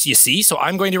prophet, you see? So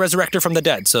I'm going to resurrect her from the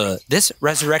dead. So this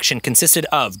resurrection consisted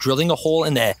of drilling a hole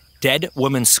in the dead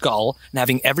woman's skull and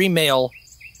having every male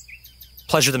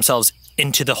pleasure themselves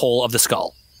into the hole of the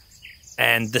skull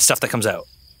and the stuff that comes out.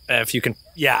 If you can,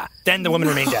 then the woman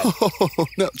remained dead.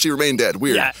 No, she remained dead.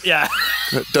 Weird. Yeah.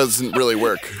 That doesn't really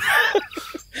work.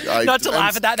 Not to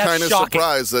laugh at that. That's kind of shocking.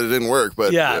 surprised that it didn't work,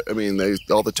 but I mean,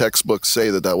 all the textbooks say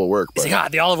that will work. But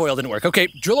the olive oil didn't work. Okay,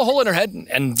 drill a hole in her head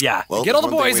and get all the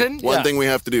boys in. One thing we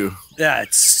have to do. Yeah,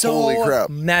 it's so holy crap.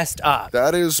 Messed up.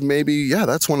 That is maybe,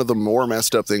 that's one of the more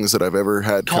messed up things that I've ever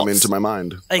had come into my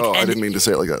mind. Like, I didn't mean to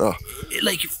say it like that. Oh.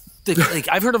 Like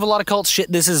I've heard of a lot of cult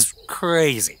shit. This is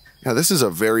crazy. Yeah, this is a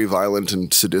very violent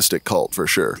and sadistic cult for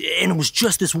sure. And it was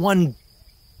just this one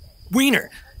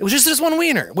wiener. It was just this one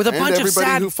wiener with a bunch of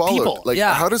sad who followed. people. Like,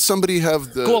 how does somebody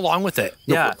have go along with it?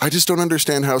 No, I just don't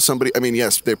understand how somebody. I mean,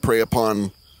 yes, they prey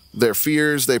upon their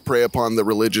fears. They prey upon the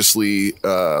religiously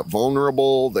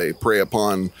vulnerable. They prey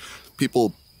upon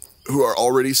people who are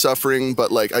already suffering.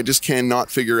 But like, I just cannot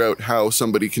figure out how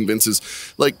somebody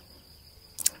convinces. Like,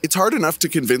 it's hard enough to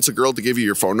convince a girl to give you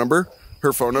her phone number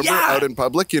out in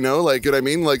public, you know, like what I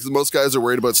mean? Like most guys are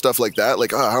worried about stuff like that.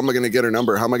 Like, how am I going to get her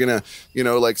number? How am I going to, you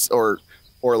know, like, or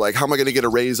like, how am I going to get a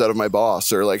raise out of my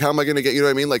boss? Or like, how am I going to get, you know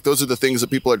what I mean? Like those are the things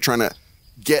that people are trying to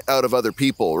get out of other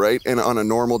people, right? And on a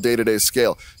normal day-to-day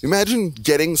scale. Imagine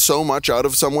getting so much out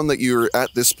of someone that you're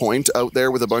at this point out there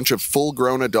with a bunch of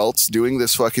full-grown adults doing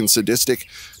this fucking sadistic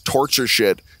torture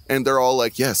shit. And they're all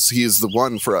like, yes, he is the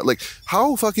one for us. Like,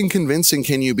 how fucking convincing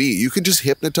can you be? You could just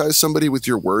hypnotize somebody with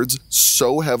your words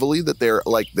so heavily that they're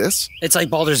like this. It's like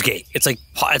Baldur's Gate. It's like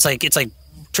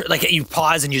you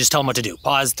pause and you just tell them what to do.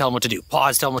 Pause, tell them what to do.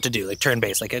 Pause, tell them what to do. Like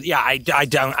turn-based. Like, I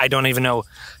don't even know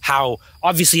how.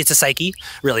 Obviously, it's a psyche.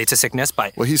 Really, it's a sickness.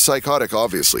 But well, he's psychotic,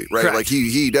 obviously, right? Correct. Like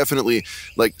he definitely,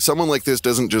 like someone like this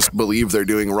doesn't just believe they're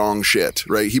doing wrong shit,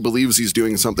 right? He believes he's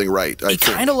doing something right. He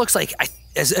kind of looks like,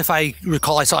 as if I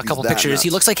recall, I saw a couple pictures. Nuts. He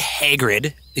looks like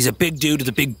Hagrid. He's a big dude with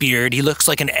a big beard. He looks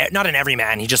like not an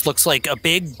everyman. He just looks like a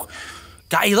big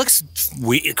guy. He looks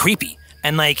creepy.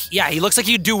 And like, he looks like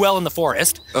he'd do well in the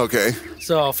forest. Okay.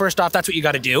 So first off, that's what you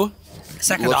got to do.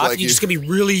 Second Look off, like you just gonna be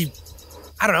really,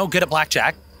 I don't know, good at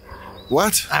blackjack.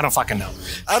 What? I don't fucking know.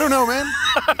 I don't know, man.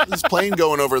 This plane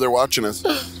going over there watching us.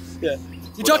 Yeah.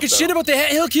 You talking shit about the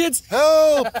hill kids?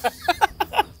 Help!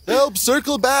 Help!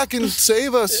 Circle back and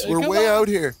save us. We're way out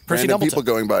here. Percy Random Dumbledon. people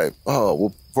going by. Oh,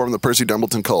 we'll form the Percy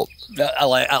Dumbledon cult.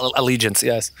 Allegiance,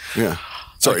 yes. Yeah.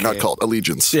 Sorry, not cult.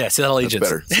 Allegiance. Yeah, see that allegiance.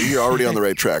 That's better. See, you're already on the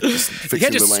right track. You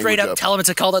can't just straight up tell them it's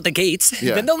a cult at the gates.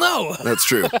 Yeah. Then they'll know. That's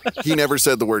true. He never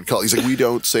said the word cult. He's like, we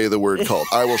don't say the word cult.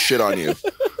 I will shit on you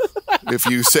if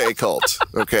you say cult.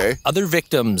 Okay? Other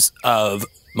victims of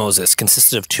Moses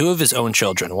consisted of 2 of his own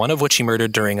children, one of which he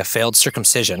murdered during a failed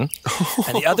circumcision,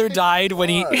 and the other died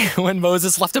when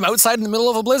Moses left him outside in the middle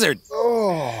of a blizzard.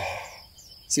 Oh.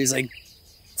 So he's like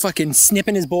fucking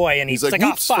snipping his boy, and he's like,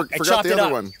 oh fuck, I chopped the it other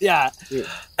up. one. Yeah.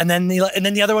 And then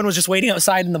the other one was just waiting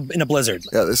outside in a blizzard.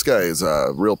 Yeah, this guy is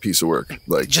a real piece of work.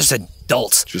 Like just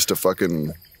adults. Just a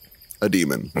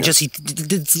demon. Yeah.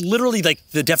 It's literally like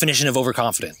the definition of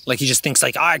overconfident. Like he just thinks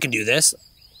like, I can do this.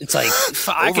 It's like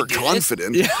I can do this.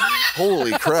 Overconfident. Yeah.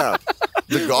 Holy crap.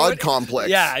 The God complex.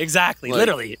 Yeah, exactly. Like,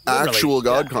 literally. Actual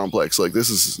God complex. Like this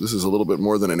is a little bit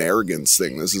more than an arrogance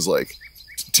thing. This is like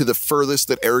to the furthest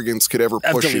that arrogance could ever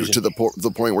push you, to the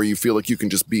point where you feel like you can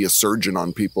just be a surgeon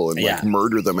on people and like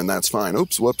murder them, and that's fine.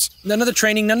 Oops, whoops. None of the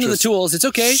training, none of the tools. It's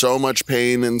okay. So much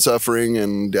pain and suffering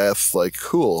and death. Like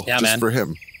cool. Yeah, just for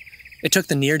him. It took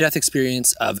the near-death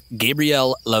experience of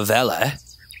Gabriel Lavelle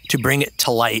to bring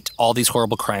to light all these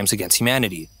horrible crimes against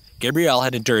humanity. Gabrielle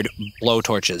had endured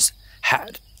blowtorches,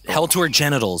 held to her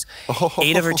genitals,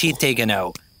 8 of her teeth taken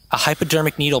out, a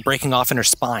hypodermic needle breaking off in her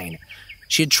spine.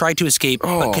 She had tried to escape,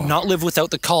 but could not live without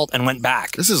the cult and went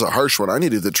back. This is a harsh one. I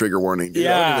needed the trigger warning. Dude.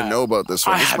 I don't even know about this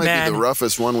one. This might be the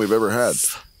roughest one we've ever had.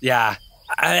 Yeah.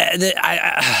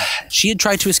 She had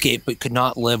tried to escape, but could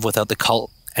not live without the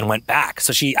cult and went back.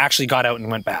 So she actually got out and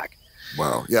went back.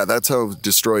 Wow. Yeah, that's how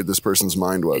destroyed this person's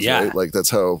mind was, right? Like, that's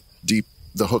how deep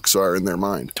the hooks are in their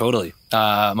mind. Totally.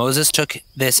 Moses took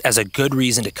this as a good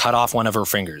reason to cut off one of her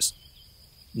fingers,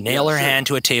 nail her hand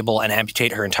to a table, and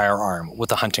amputate her entire arm with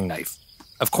a hunting knife.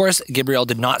 Of course, Gabrielle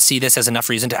did not see this as enough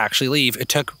reason to actually leave. It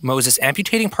took Moses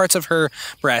amputating parts of her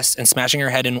breasts and smashing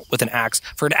her head in with an axe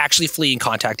for her to actually flee and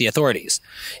contact the authorities.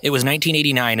 It was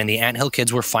 1989 and the Anthill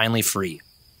kids were finally free.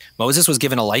 Moses was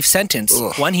given a life sentence,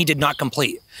 one he did not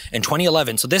complete, in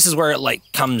 2011. So this is where it like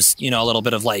comes, a little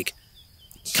bit of like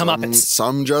comeuppance.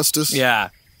 Some justice? Yeah.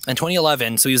 In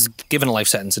 2011, so he was given a life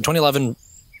sentence. In 2011,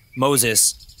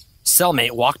 Moses'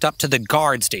 cellmate walked up to the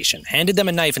guard station, handed them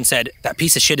a knife and said, "That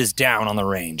piece of shit is down on the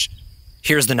range.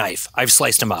 Here's the knife. I've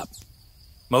sliced him up."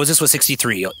 Moses was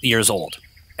 63 years old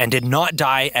and did not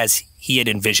die as he had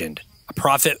envisioned, a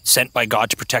prophet sent by God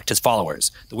to protect his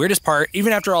followers. The weirdest part,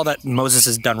 even after all that Moses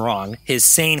has done wrong, his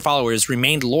sane followers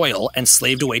remained loyal and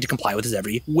slaved away to comply with his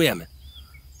every whim.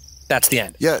 That's the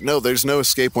end. Yeah, no, there's no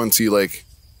escape once you like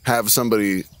have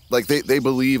somebody like they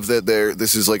believe that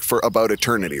this is like for about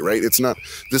eternity, right? It's not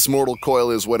this mortal coil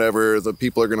is whatever. The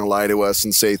people are going to lie to us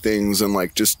and say things and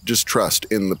like just trust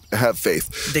in have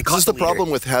faith. This is the problem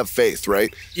with have faith,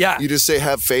 right? Yeah. You just say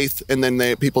have faith and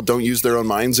then people don't use their own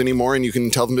minds anymore and you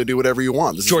can tell them to do whatever you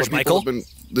want. This is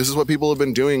what people have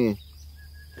been doing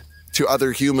to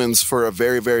other humans for a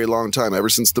very, very long time. Ever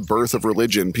since the birth of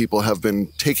religion, people have been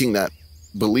taking that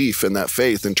belief and that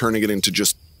faith and turning it into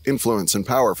just influence and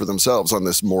power for themselves on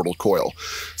this mortal coil.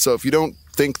 So if you don't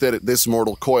think that this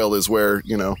mortal coil is where,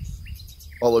 you know,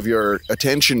 all of your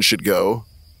attention should go,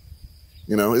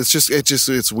 you know,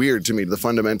 it's weird to me. The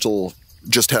fundamental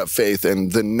just have faith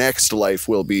and the next life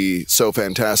will be so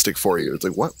fantastic for you. It's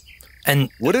like, what? And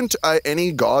wouldn't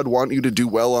any God want you to do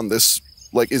well on this?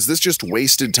 Like, is this just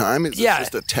wasted time? Is this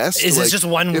just a test? Is this just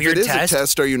one weird test? If it is a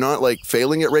test, are you not like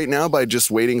failing it right now by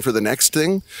just waiting for the next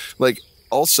thing? Like,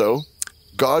 also,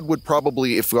 God would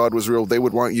probably, if God was real, they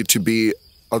would want you to be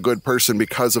a good person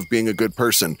because of being a good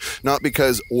person, not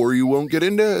because, or you won't get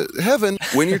into heaven.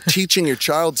 When you're teaching your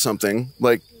child something,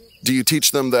 like, do you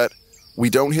teach them that we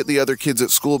don't hit the other kids at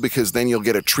school because then you'll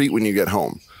get a treat when you get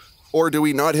home? Or do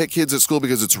we not hit kids at school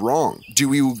because it's wrong?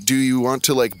 Do you want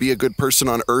to like be a good person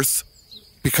on earth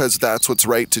because that's what's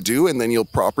right to do and then you'll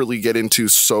properly get into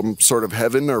some sort of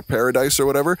heaven or paradise or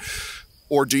whatever?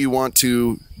 Or do you want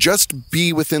to just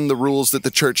be within the rules that the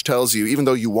church tells you, even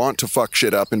though you want to fuck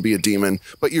shit up and be a demon,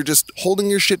 but you're just holding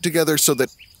your shit together so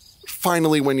that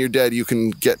finally when you're dead, you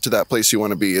can get to that place you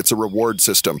want to be. It's a reward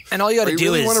system. And all you got to do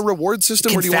really is want a reward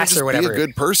system or do you want to just be a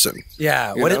good person?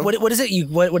 Yeah. What is it? What is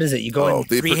it? You go in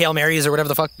 3 Hail Marys or whatever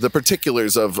the fuck? The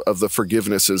particulars of the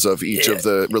forgivenesses of each of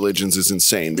the religions is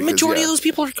insane. The majority of those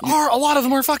people are a lot of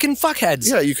them are fucking fuckheads.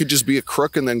 Yeah, you could just be a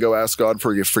crook and then go ask God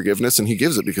for your forgiveness and he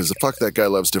gives it because fuck that guy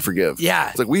loves to forgive. Yeah.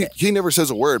 It's like he never says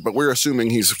a word, but we're assuming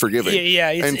he's forgiving. Yeah.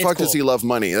 And fuck does he love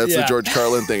money? That's the George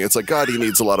Carlin thing. It's like God, he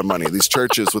needs a lot of money. These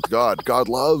churches with God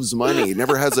loves money. He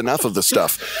never has enough of the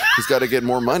stuff. He's got to get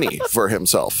more money for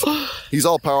himself. He's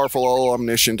all powerful, all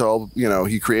omniscient,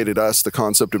 he created us, the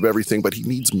concept of everything, but he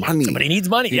needs money. But he needs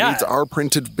money, He needs our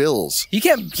printed bills. He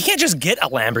can't just get a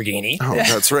Lamborghini. Oh,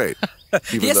 that's right.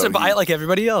 He has to buy it like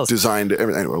everybody else. Designed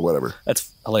everything. Anyway, whatever.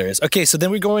 That's hilarious. Okay, so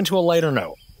then we go into a lighter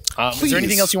note. Is there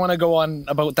anything else you want to go on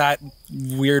about that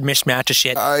weird mishmash of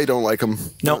shit? I don't like them.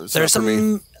 No, there's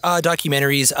some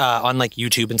documentaries on like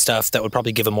YouTube and stuff that would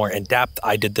probably give a more in-depth.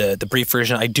 I did the brief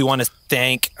version. I do want to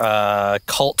thank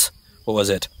Cult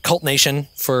Nation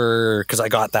because I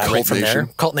got that right from there.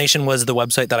 Cult Nation was the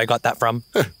website that I got that from.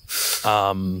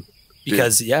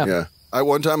 Because yeah.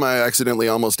 One time I accidentally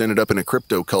almost ended up in a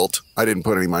crypto cult. I didn't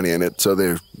put any money in it, so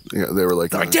they were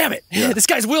like, damn it, this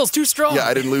guy's will's too strong. Yeah,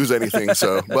 I didn't lose anything,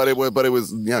 so but it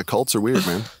was cults are weird,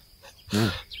 man.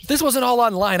 Yeah. If this wasn't all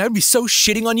online, I'd be so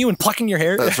shitting on you and plucking your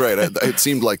hair. That's right. It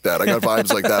seemed like that. I got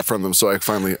vibes like that from them, so I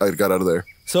got out of there.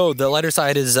 So the lighter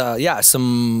side is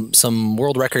some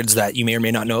world records that you may or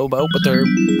may not know about, but I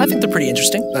think they're pretty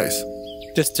interesting. Nice.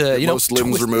 Just most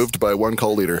limbs removed by one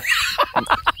cult leader.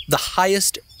 The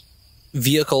highest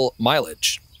vehicle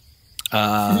mileage.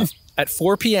 At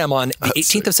 4 p.m. on the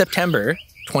 18th of September,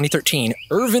 2013,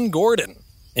 Irvin Gordon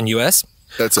in U.S.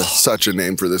 That's such a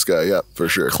name for this guy, yeah, for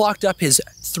sure. Clocked up his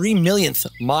 3 millionth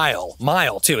mile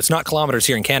too. It's not kilometers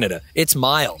here in Canada. It's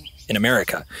mile in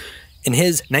America. In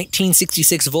his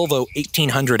 1966 Volvo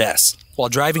 1800S, while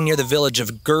driving near the village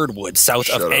of Girdwood, south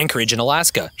of Anchorage in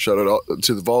Alaska. Shout out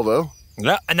to the Volvo.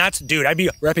 Yeah, and I'd be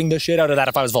repping the shit out of that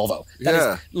if I was Volvo. That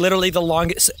is literally the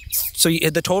longest. So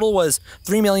the total was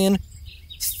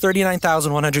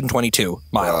 3,039,122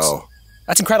 miles. Wow.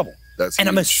 That's incredible. That's and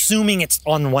huge. I'm assuming it's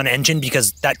on one engine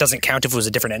because that doesn't count if it was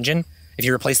a different engine. If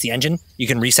you replace the engine, you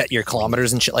can reset your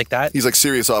kilometers and shit like that. He's like,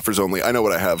 serious offers only. I know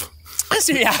what I have.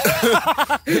 Yeah.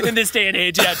 In this day and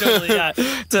age, yeah, totally. Yeah.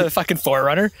 It's a fucking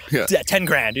Forerunner. Yeah. 10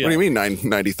 grand. Yeah. What do you mean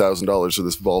 $90,000 for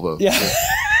this Volvo? Yeah.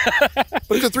 But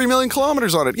it's got 3 million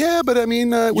kilometers on it. Yeah, but I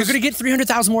mean... you're going to get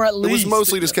 300,000 more at least. It was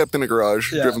mostly just kept in a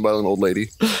garage, driven by an old lady.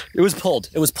 It was pulled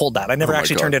that. I never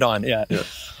actually turned it on. Yeah.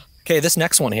 Okay, this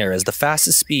next one here is the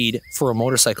fastest speed for a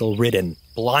motorcycle ridden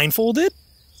blindfolded.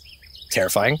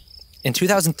 Terrifying. In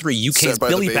 2003, UK's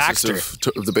Billy Baxter.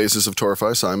 The basis of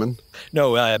Torify, Simon?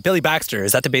 No, Billy Baxter.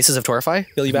 Is that the basis of Torify?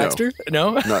 Billy Baxter?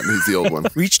 No? Not, he's the old one.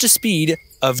 Reached a speed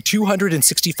of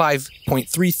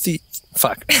 265.3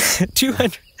 Fuck.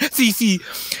 200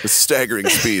 cc. A staggering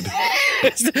speed.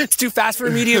 It's too fast for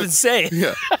a medium to say.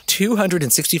 Yeah.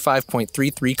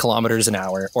 265.33 kilometers an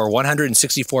hour, or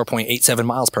 164.87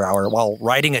 miles per hour, while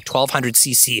riding a 1200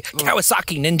 cc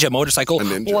Kawasaki Ninja motorcycle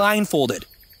blindfolded.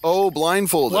 Oh,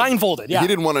 blindfolded. Blindfolded, yeah. He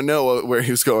didn't want to know where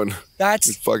he was going.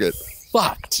 That's Fuck it.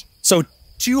 fucked. So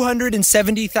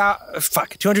 270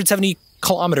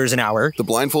 kilometers an hour. The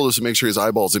blindfold is to make sure his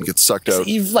eyeballs didn't get sucked out.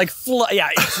 He's like,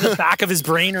 into the back of his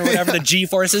brain or whatever, the G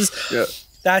forces. Yeah.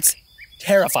 That's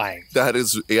terrifying. That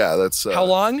is, that's... How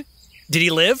long did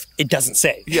he live? It doesn't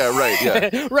say. Yeah, right,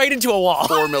 yeah. Right into a wall.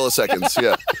 4 milliseconds,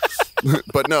 yeah.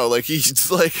 But no, like,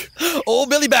 he's like... Old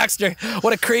Billy Baxter.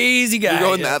 What a crazy guy. You're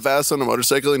going that fast on a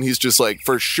motorcycle, and he's just like,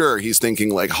 for sure, he's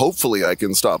thinking, like, hopefully I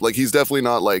can stop. Like, he's definitely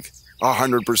not, like,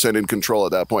 100% in control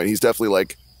at that point. He's definitely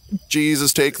like,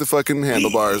 Jesus, take the fucking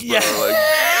handlebars, bro.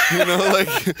 Yeah. Like,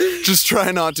 just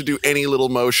try not to do any little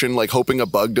motion, like, hoping a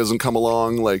bug doesn't come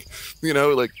along. Like,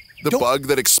 like... The bug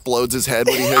that explodes his head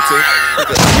when he hits it. Like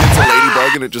he hits a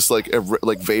ladybug and it just like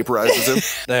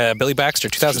vaporizes him. Billy Baxter,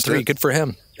 2003. Good for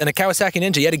him. And a Kawasaki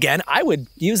Ninja, yet again. I would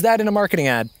use that in a marketing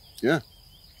ad. Yeah.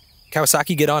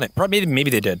 Kawasaki, get on it. Probably,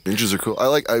 maybe they did. Ninjas are cool.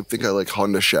 I think I like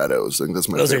Honda Shadows. I think that's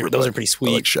my favorite. Those are pretty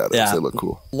sweet. I like Shadows. Yeah. They look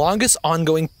cool. Longest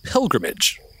ongoing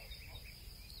pilgrimage.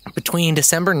 Between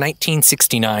December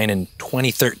 1969 and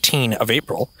 2013 of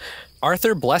April,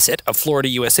 Arthur Blessett of Florida,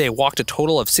 USA, walked a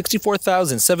total of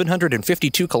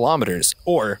 64,752 kilometers,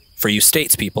 or, for you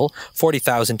States people,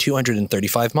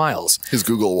 40,235 miles. His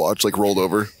Google Watch, like, rolled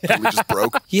over. Totally just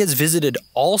broke. He has visited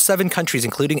all 7 countries,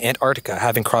 including Antarctica,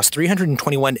 having crossed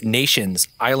 321 nations,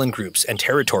 island groups, and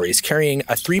territories, carrying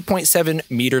a 3.7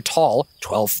 meter tall,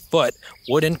 12-foot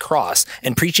wooden cross,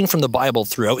 and preaching from the Bible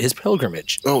throughout his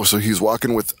pilgrimage. Oh, so he's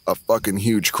walking with a fucking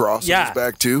huge cross on his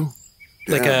back, too?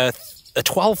 Like a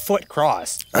 12-foot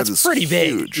cross. That's pretty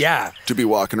huge big. Yeah. To be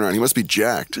walking around. He must be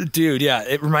jacked. Dude, yeah.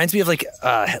 It reminds me of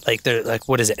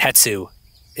what is it? Hetsu.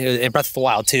 In Breath of the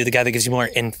Wild, too. The guy that gives you more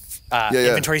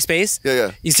inventory space. Yeah,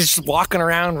 yeah. He's just walking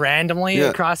around randomly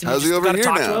across. And How's he over here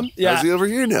now? Yeah. How's he over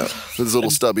here now? With his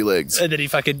little stubby legs. And then he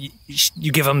fucking,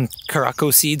 you give him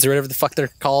Karako seeds or whatever the fuck they're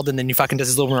called, and then he fucking does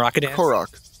his little maraca dance.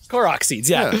 Korok seeds,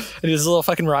 yeah. And his little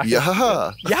fucking rock.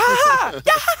 Yeah. Yeah.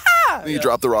 You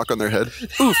drop the rock on their head.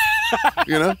 Oof.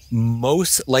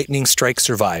 Most lightning strikes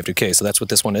survived. Okay, so that's what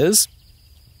this one is.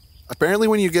 Apparently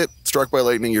when you get struck by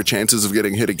lightning, your chances of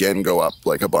getting hit again go up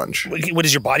like a bunch. What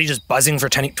is your body just buzzing for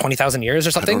 20,000 years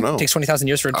or something? I don't know. It takes 20,000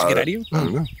 years for it to get out of you? I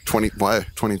don't know. Why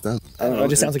 20,000? I don't know. It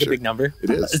just sounds like a big number. It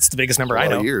is. It's the biggest number I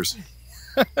know. Years.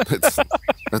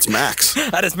 That's max.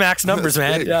 That is max numbers,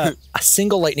 man. Yeah. A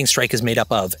single lightning strike is made up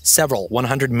of several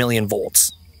 100 million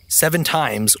volts. 7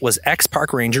 times was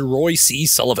ex-park ranger Roy C.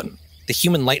 Sullivan, the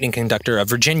human lightning conductor of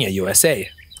Virginia, USA.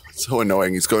 So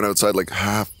annoying. He's going outside like,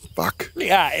 fuck.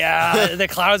 Yeah. The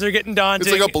clouds are getting daunting.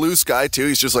 It's like a blue sky, too.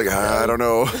 He's just like, I don't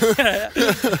know. I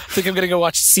think I'm going to go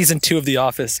watch season 2 of The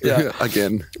Office. Yeah.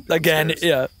 Again,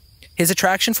 yeah. His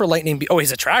attraction for lightning began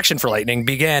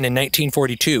in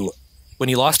 1942 when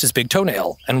he lost his big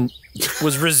toenail and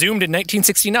was resumed in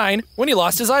 1969 when he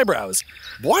lost his eyebrows.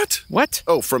 What?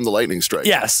 Oh, from the lightning strike?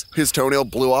 Yes. His toenail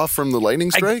blew off from the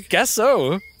lightning strike? I guess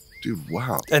so. Dude,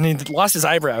 wow. And he lost his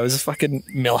eyebrows, fucking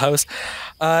Millhouse.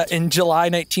 In July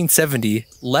 1970,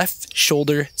 left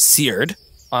shoulder seared.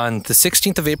 On the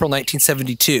 16th of April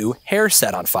 1972, hair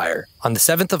set on fire. On the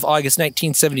 7th of August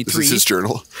 1973, this is his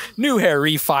journal. New hair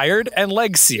refired and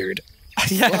legs seared.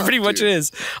 Yeah, wow, pretty much it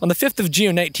is. On the 5th of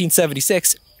June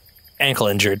 1976, ankle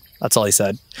injured. That's all he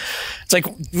said. It's like,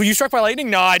 were you struck by lightning?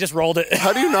 No, I just rolled it.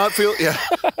 How do you not feel? Yeah.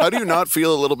 How do you not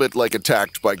feel a little bit like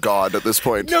attacked by God at this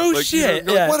point? No shit.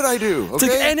 You're like, what did I do? Okay.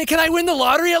 Like, and can I win the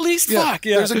lottery at least? Yeah. Fuck.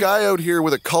 Yeah. There's a guy out here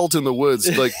with a cult in the woods,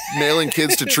 like nailing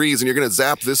kids to trees, and you're gonna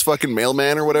zap this fucking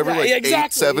mailman or whatever, like exactly.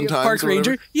 8, 7 times. Park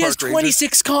ranger. He has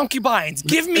 26 concubines.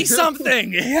 Give me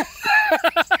something.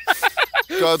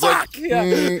 God's like,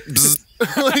 bzz.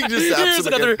 Like just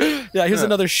here's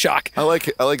another shock. I like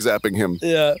zapping him.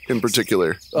 Yeah. In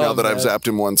particular. Now that I've zapped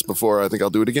him once before, I think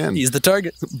I'll do it again. He's the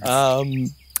target.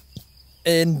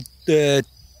 In the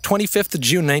 25th of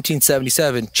June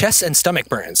 1977, chest and stomach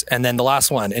burns, and then the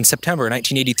last one in September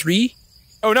 1983.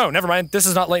 Oh no, never mind. This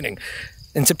is not lightning.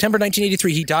 In September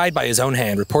 1983, he died by his own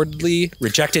hand, reportedly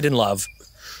rejected in love.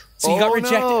 So he got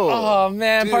rejected. No. Oh,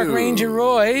 man. Dude. Park Ranger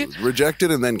Roy.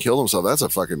 Rejected and then killed himself. That's a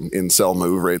fucking incel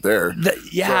move right there.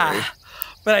 Yeah. Sorry.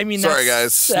 But I mean, sorry, guys.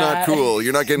 It's not cool.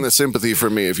 You're not getting the sympathy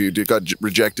from me if you got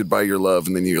rejected by your love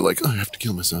and then you're like, oh, I have to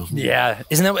kill myself. Yeah.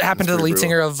 Isn't that what happened to the lead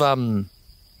singer of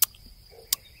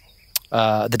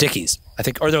The Dickies, I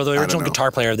think, or the original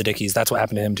guitar player of the Dickies. That's what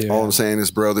happened to him too. All I'm saying is,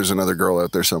 bro, there's another girl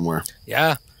out there somewhere.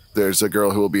 Yeah. There's a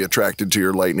girl who will be attracted to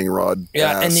your lightning rod.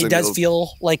 Yeah, and it does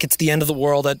feel like it's the end of the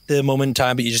world at the moment in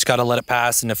time, but you just got to let it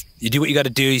pass. And if you do what you got to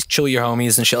do, you chill your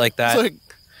homies and shit like that.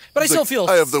 But I still feel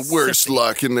I have the worst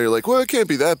luck, and they're like, well, it can't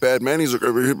be that bad, man. He's like,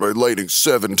 I've been hit by lightning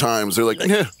 7 times. They're like,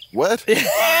 what?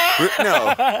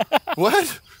 No.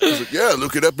 What? I was like, yeah,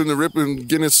 look it up in the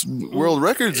Guinness World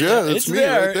Records. Yeah, that's me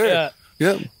right there.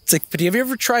 Yeah. It's like, but have you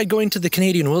ever tried going to the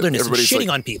Canadian wilderness and shitting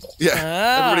on people?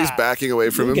 Yeah. Everybody's backing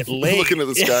away from him, looking at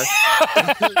the sky.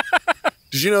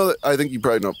 Did you know that? I think you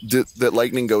probably know that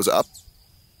lightning goes up.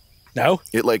 No.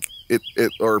 It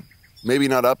or maybe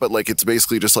not up, but like it's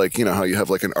basically just like, you know how you have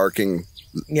like an arcing,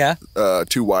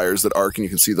 2 wires that arc and you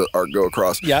can see the arc go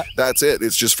across. Yeah. That's it.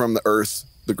 It's just from the earth,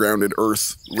 the grounded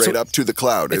earth, right up to the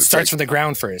cloud. It starts from the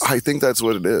ground first. I think that's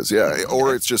what it is. Yeah.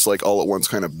 Or it's just like all at once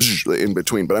kind of in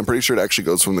between, but I'm pretty sure it actually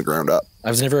goes from the ground up. I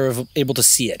was never able to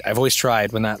see it. I've always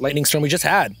tried when that lightning storm we just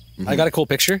had. I got a cool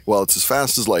picture. Well, it's as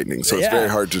fast as lightning, so it's very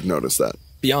hard to notice that.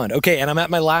 Beyond. Okay. And I'm at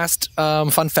my last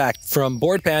fun fact from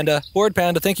Board Panda. Board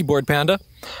Panda. Thank you, Board Panda.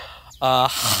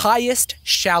 Highest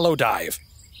shallow dive,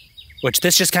 which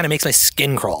this just kind of makes my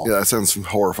skin crawl. Yeah, that sounds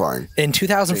horrifying. In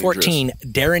 2014,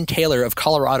 dangerous. Darren Taylor of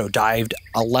Colorado dived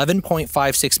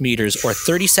 11.56 meters or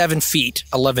 37 feet,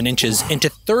 11 inches into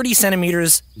 30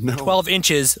 centimeters, 12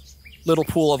 inches little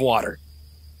pool of water.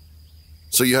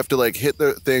 So you have to like hit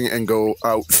the thing and go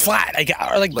out flat,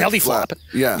 or like belly flop.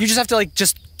 Yeah. You just have to like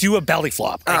just do a belly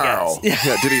flop, I guess.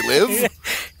 Yeah. Did he live?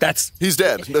 He's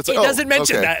dead. He doesn't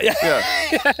mention that.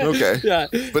 Yeah. Okay. Yeah.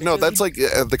 But no, that's like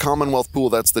the Commonwealth pool.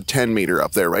 That's the 10 meter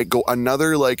up there, right? Go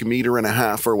another like meter and a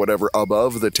half or whatever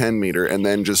above the 10 meter, and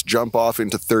then just jump off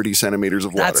into 30 centimeters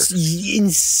of water. That's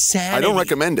insane. I don't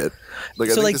recommend it. Like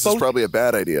I think this is probably a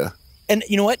bad idea. And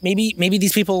you know what? Maybe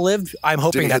these people lived. I'm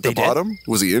hoping that they did. Did he hit the bottom?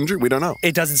 Was he injured? We don't know.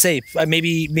 It doesn't say.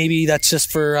 Maybe that's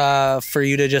just for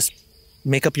you to just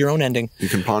make up your own ending. You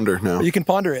can ponder now. You can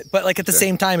ponder it. But like at the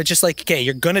same time, it's just like, okay,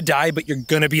 you're going to die, but you're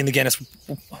going to be in the Guinness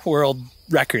World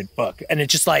Record book. And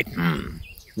it's just like,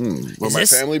 Will my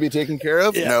family be taken care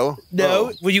of? Yeah. No.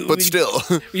 No. Oh. Still.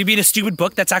 Will you be in a stupid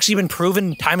book that's actually been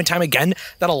proven time and time again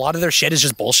that a lot of their shit is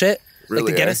just bullshit? Really,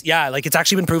 like the Guinness, like it's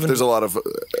actually been proven. There's a lot of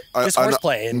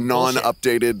horseplay and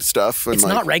non-updated stuff. And it's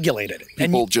not regulated.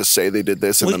 People just say they did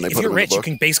this and then they put it in the book. If you're rich,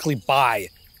 you can basically buy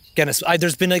Guinness.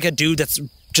 There's been like a dude that's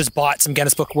just bought some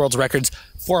Guinness Book World Records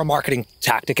for a marketing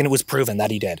tactic, and it was proven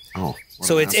that he did. Oh,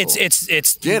 so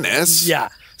it's Guinness. Yeah.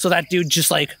 So that dude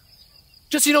just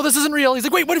this isn't real. He's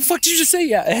like, wait, what the fuck did you just say?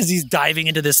 Yeah, as he's diving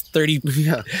into this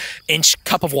 30-inch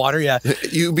cup of water. Yeah,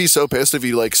 you'd be so pissed if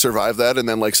you like survive that, and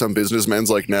then like some businessman's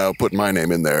like, no, put my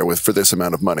name in there for this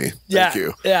amount of money. Thank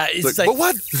you. Yeah, it's like but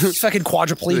what? He's fucking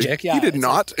quadriplegic. Yeah, he did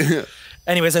not.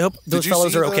 Anyways, I hope those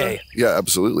fellows are okay. Yeah,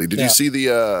 absolutely. Did you see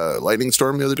the lightning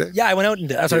storm the other day? Yeah, I went out and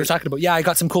that's what I was talking about. Yeah, I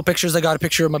got some cool pictures. I got a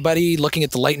picture of my buddy looking at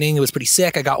the lightning. It was pretty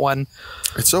sick. I got one.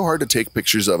 It's so hard to take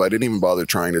pictures of. I didn't even bother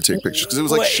trying to take pictures because it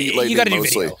was like sheet lightning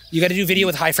mostly. Video. You got to do video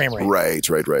with high frame rate.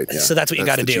 Right. Yeah. So that's what you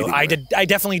got to do. I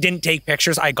definitely didn't take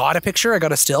pictures. I got a picture. I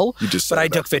got a still. But I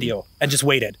took video and just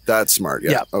waited. That's smart.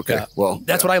 Yeah. Okay. Yeah. Well,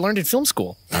 that's what I learned in film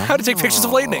school. How to take pictures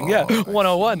of lightning. Yeah.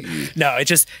 101. No, it's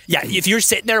just if you're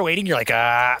sitting there waiting, you're like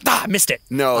missed it.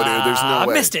 No, dude, there's no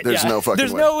way. Missed it. There's no fucking way.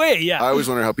 There's no way. Yeah. I always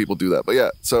wonder how people do that, but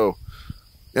it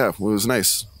was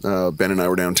nice. Ben and I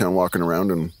were downtown walking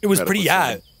around, and it was pretty.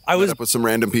 I was up with some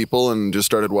random people and just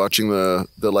started watching the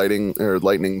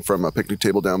lightning from a picnic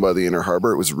table down by the Inner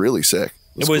Harbor. It was really sick.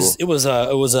 It was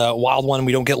a wild one.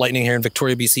 We don't get lightning here in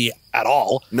Victoria, BC at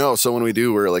all. No, so when we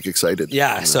do, we're like excited.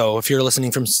 Yeah. So if you're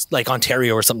listening from like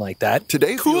Ontario or something like that,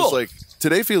 today feels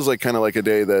like kind of like a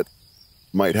day that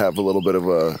might have a little bit of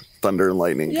a thunder and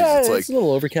lightning. Yeah, it's a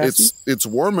little overcast. It's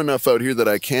warm enough out here that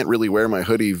I can't really wear my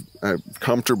hoodie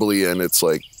comfortably, and it's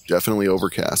like definitely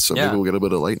overcast. So maybe we'll get a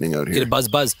bit of lightning out here. Get a buzz.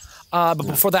 But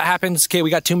before that happens, okay, we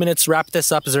got 2 minutes. Wrap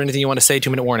this up. Is there anything you want to say?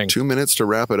 2-minute warning. 2 minutes to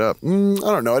wrap it up. I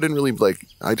don't know. I didn't really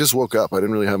I just woke up. I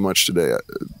didn't really have much today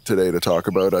to talk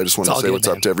about. I just want to say what's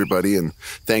up to everybody, and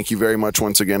thank you very much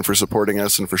once again for supporting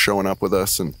us and for showing up with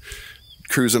us and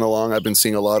cruising along. I've been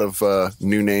seeing a lot of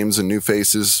new names and new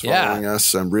faces following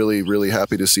us. I'm really, really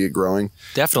happy to see it growing.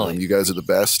 Definitely. You guys are the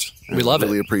best. We love it.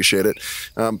 Really appreciate it.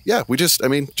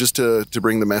 Just to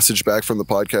bring the message back from the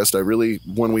podcast,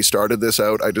 when we started this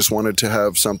out, I just wanted to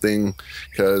have something,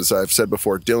 because I've said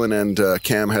before, Dylan and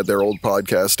Cam had their old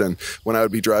podcast, and when I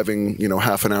would be driving,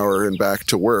 half an hour and back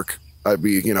to work, I'd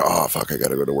be, oh, fuck, I got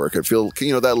to go to work. I'd feel,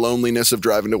 that loneliness of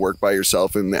driving to work by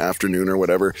yourself in the afternoon or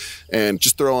whatever, and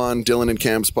just throw on Dylan and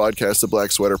Cam's podcast, The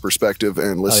Black Sweater Perspective,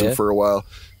 and listen for a while.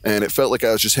 And it felt like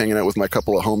I was just hanging out with my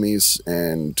couple of homies,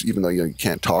 and even though you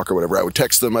can't talk or whatever, I would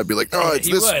text them. I'd be like, "Oh, it's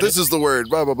this. This is the word."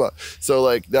 Blah blah blah. So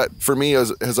like that for me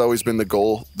has always been the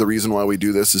goal. The reason why we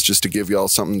do this is just to give y'all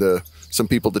some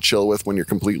people to chill with when you're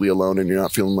completely alone and you're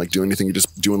not feeling like doing anything. You're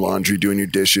just doing laundry, doing your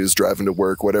dishes, driving to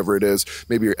work, whatever it is.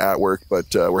 Maybe you're at work, but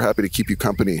we're happy to keep you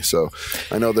company. So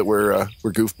I know that we're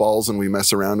goofballs and we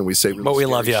mess around and we say really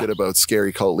scary shit about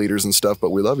scary cult leaders and stuff,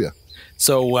 but we love you.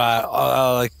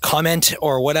 So comment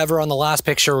or whatever on the last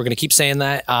picture. We're going to keep saying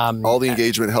that. All the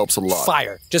engagement helps a lot.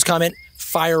 Fire. Just comment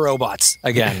fire robots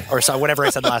again or so, whatever I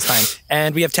said last time.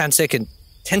 And we have 10 seconds.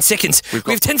 10 seconds.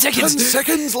 We have 10 seconds. 10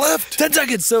 seconds left. 10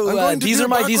 seconds. So these are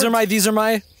my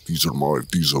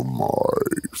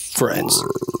friends.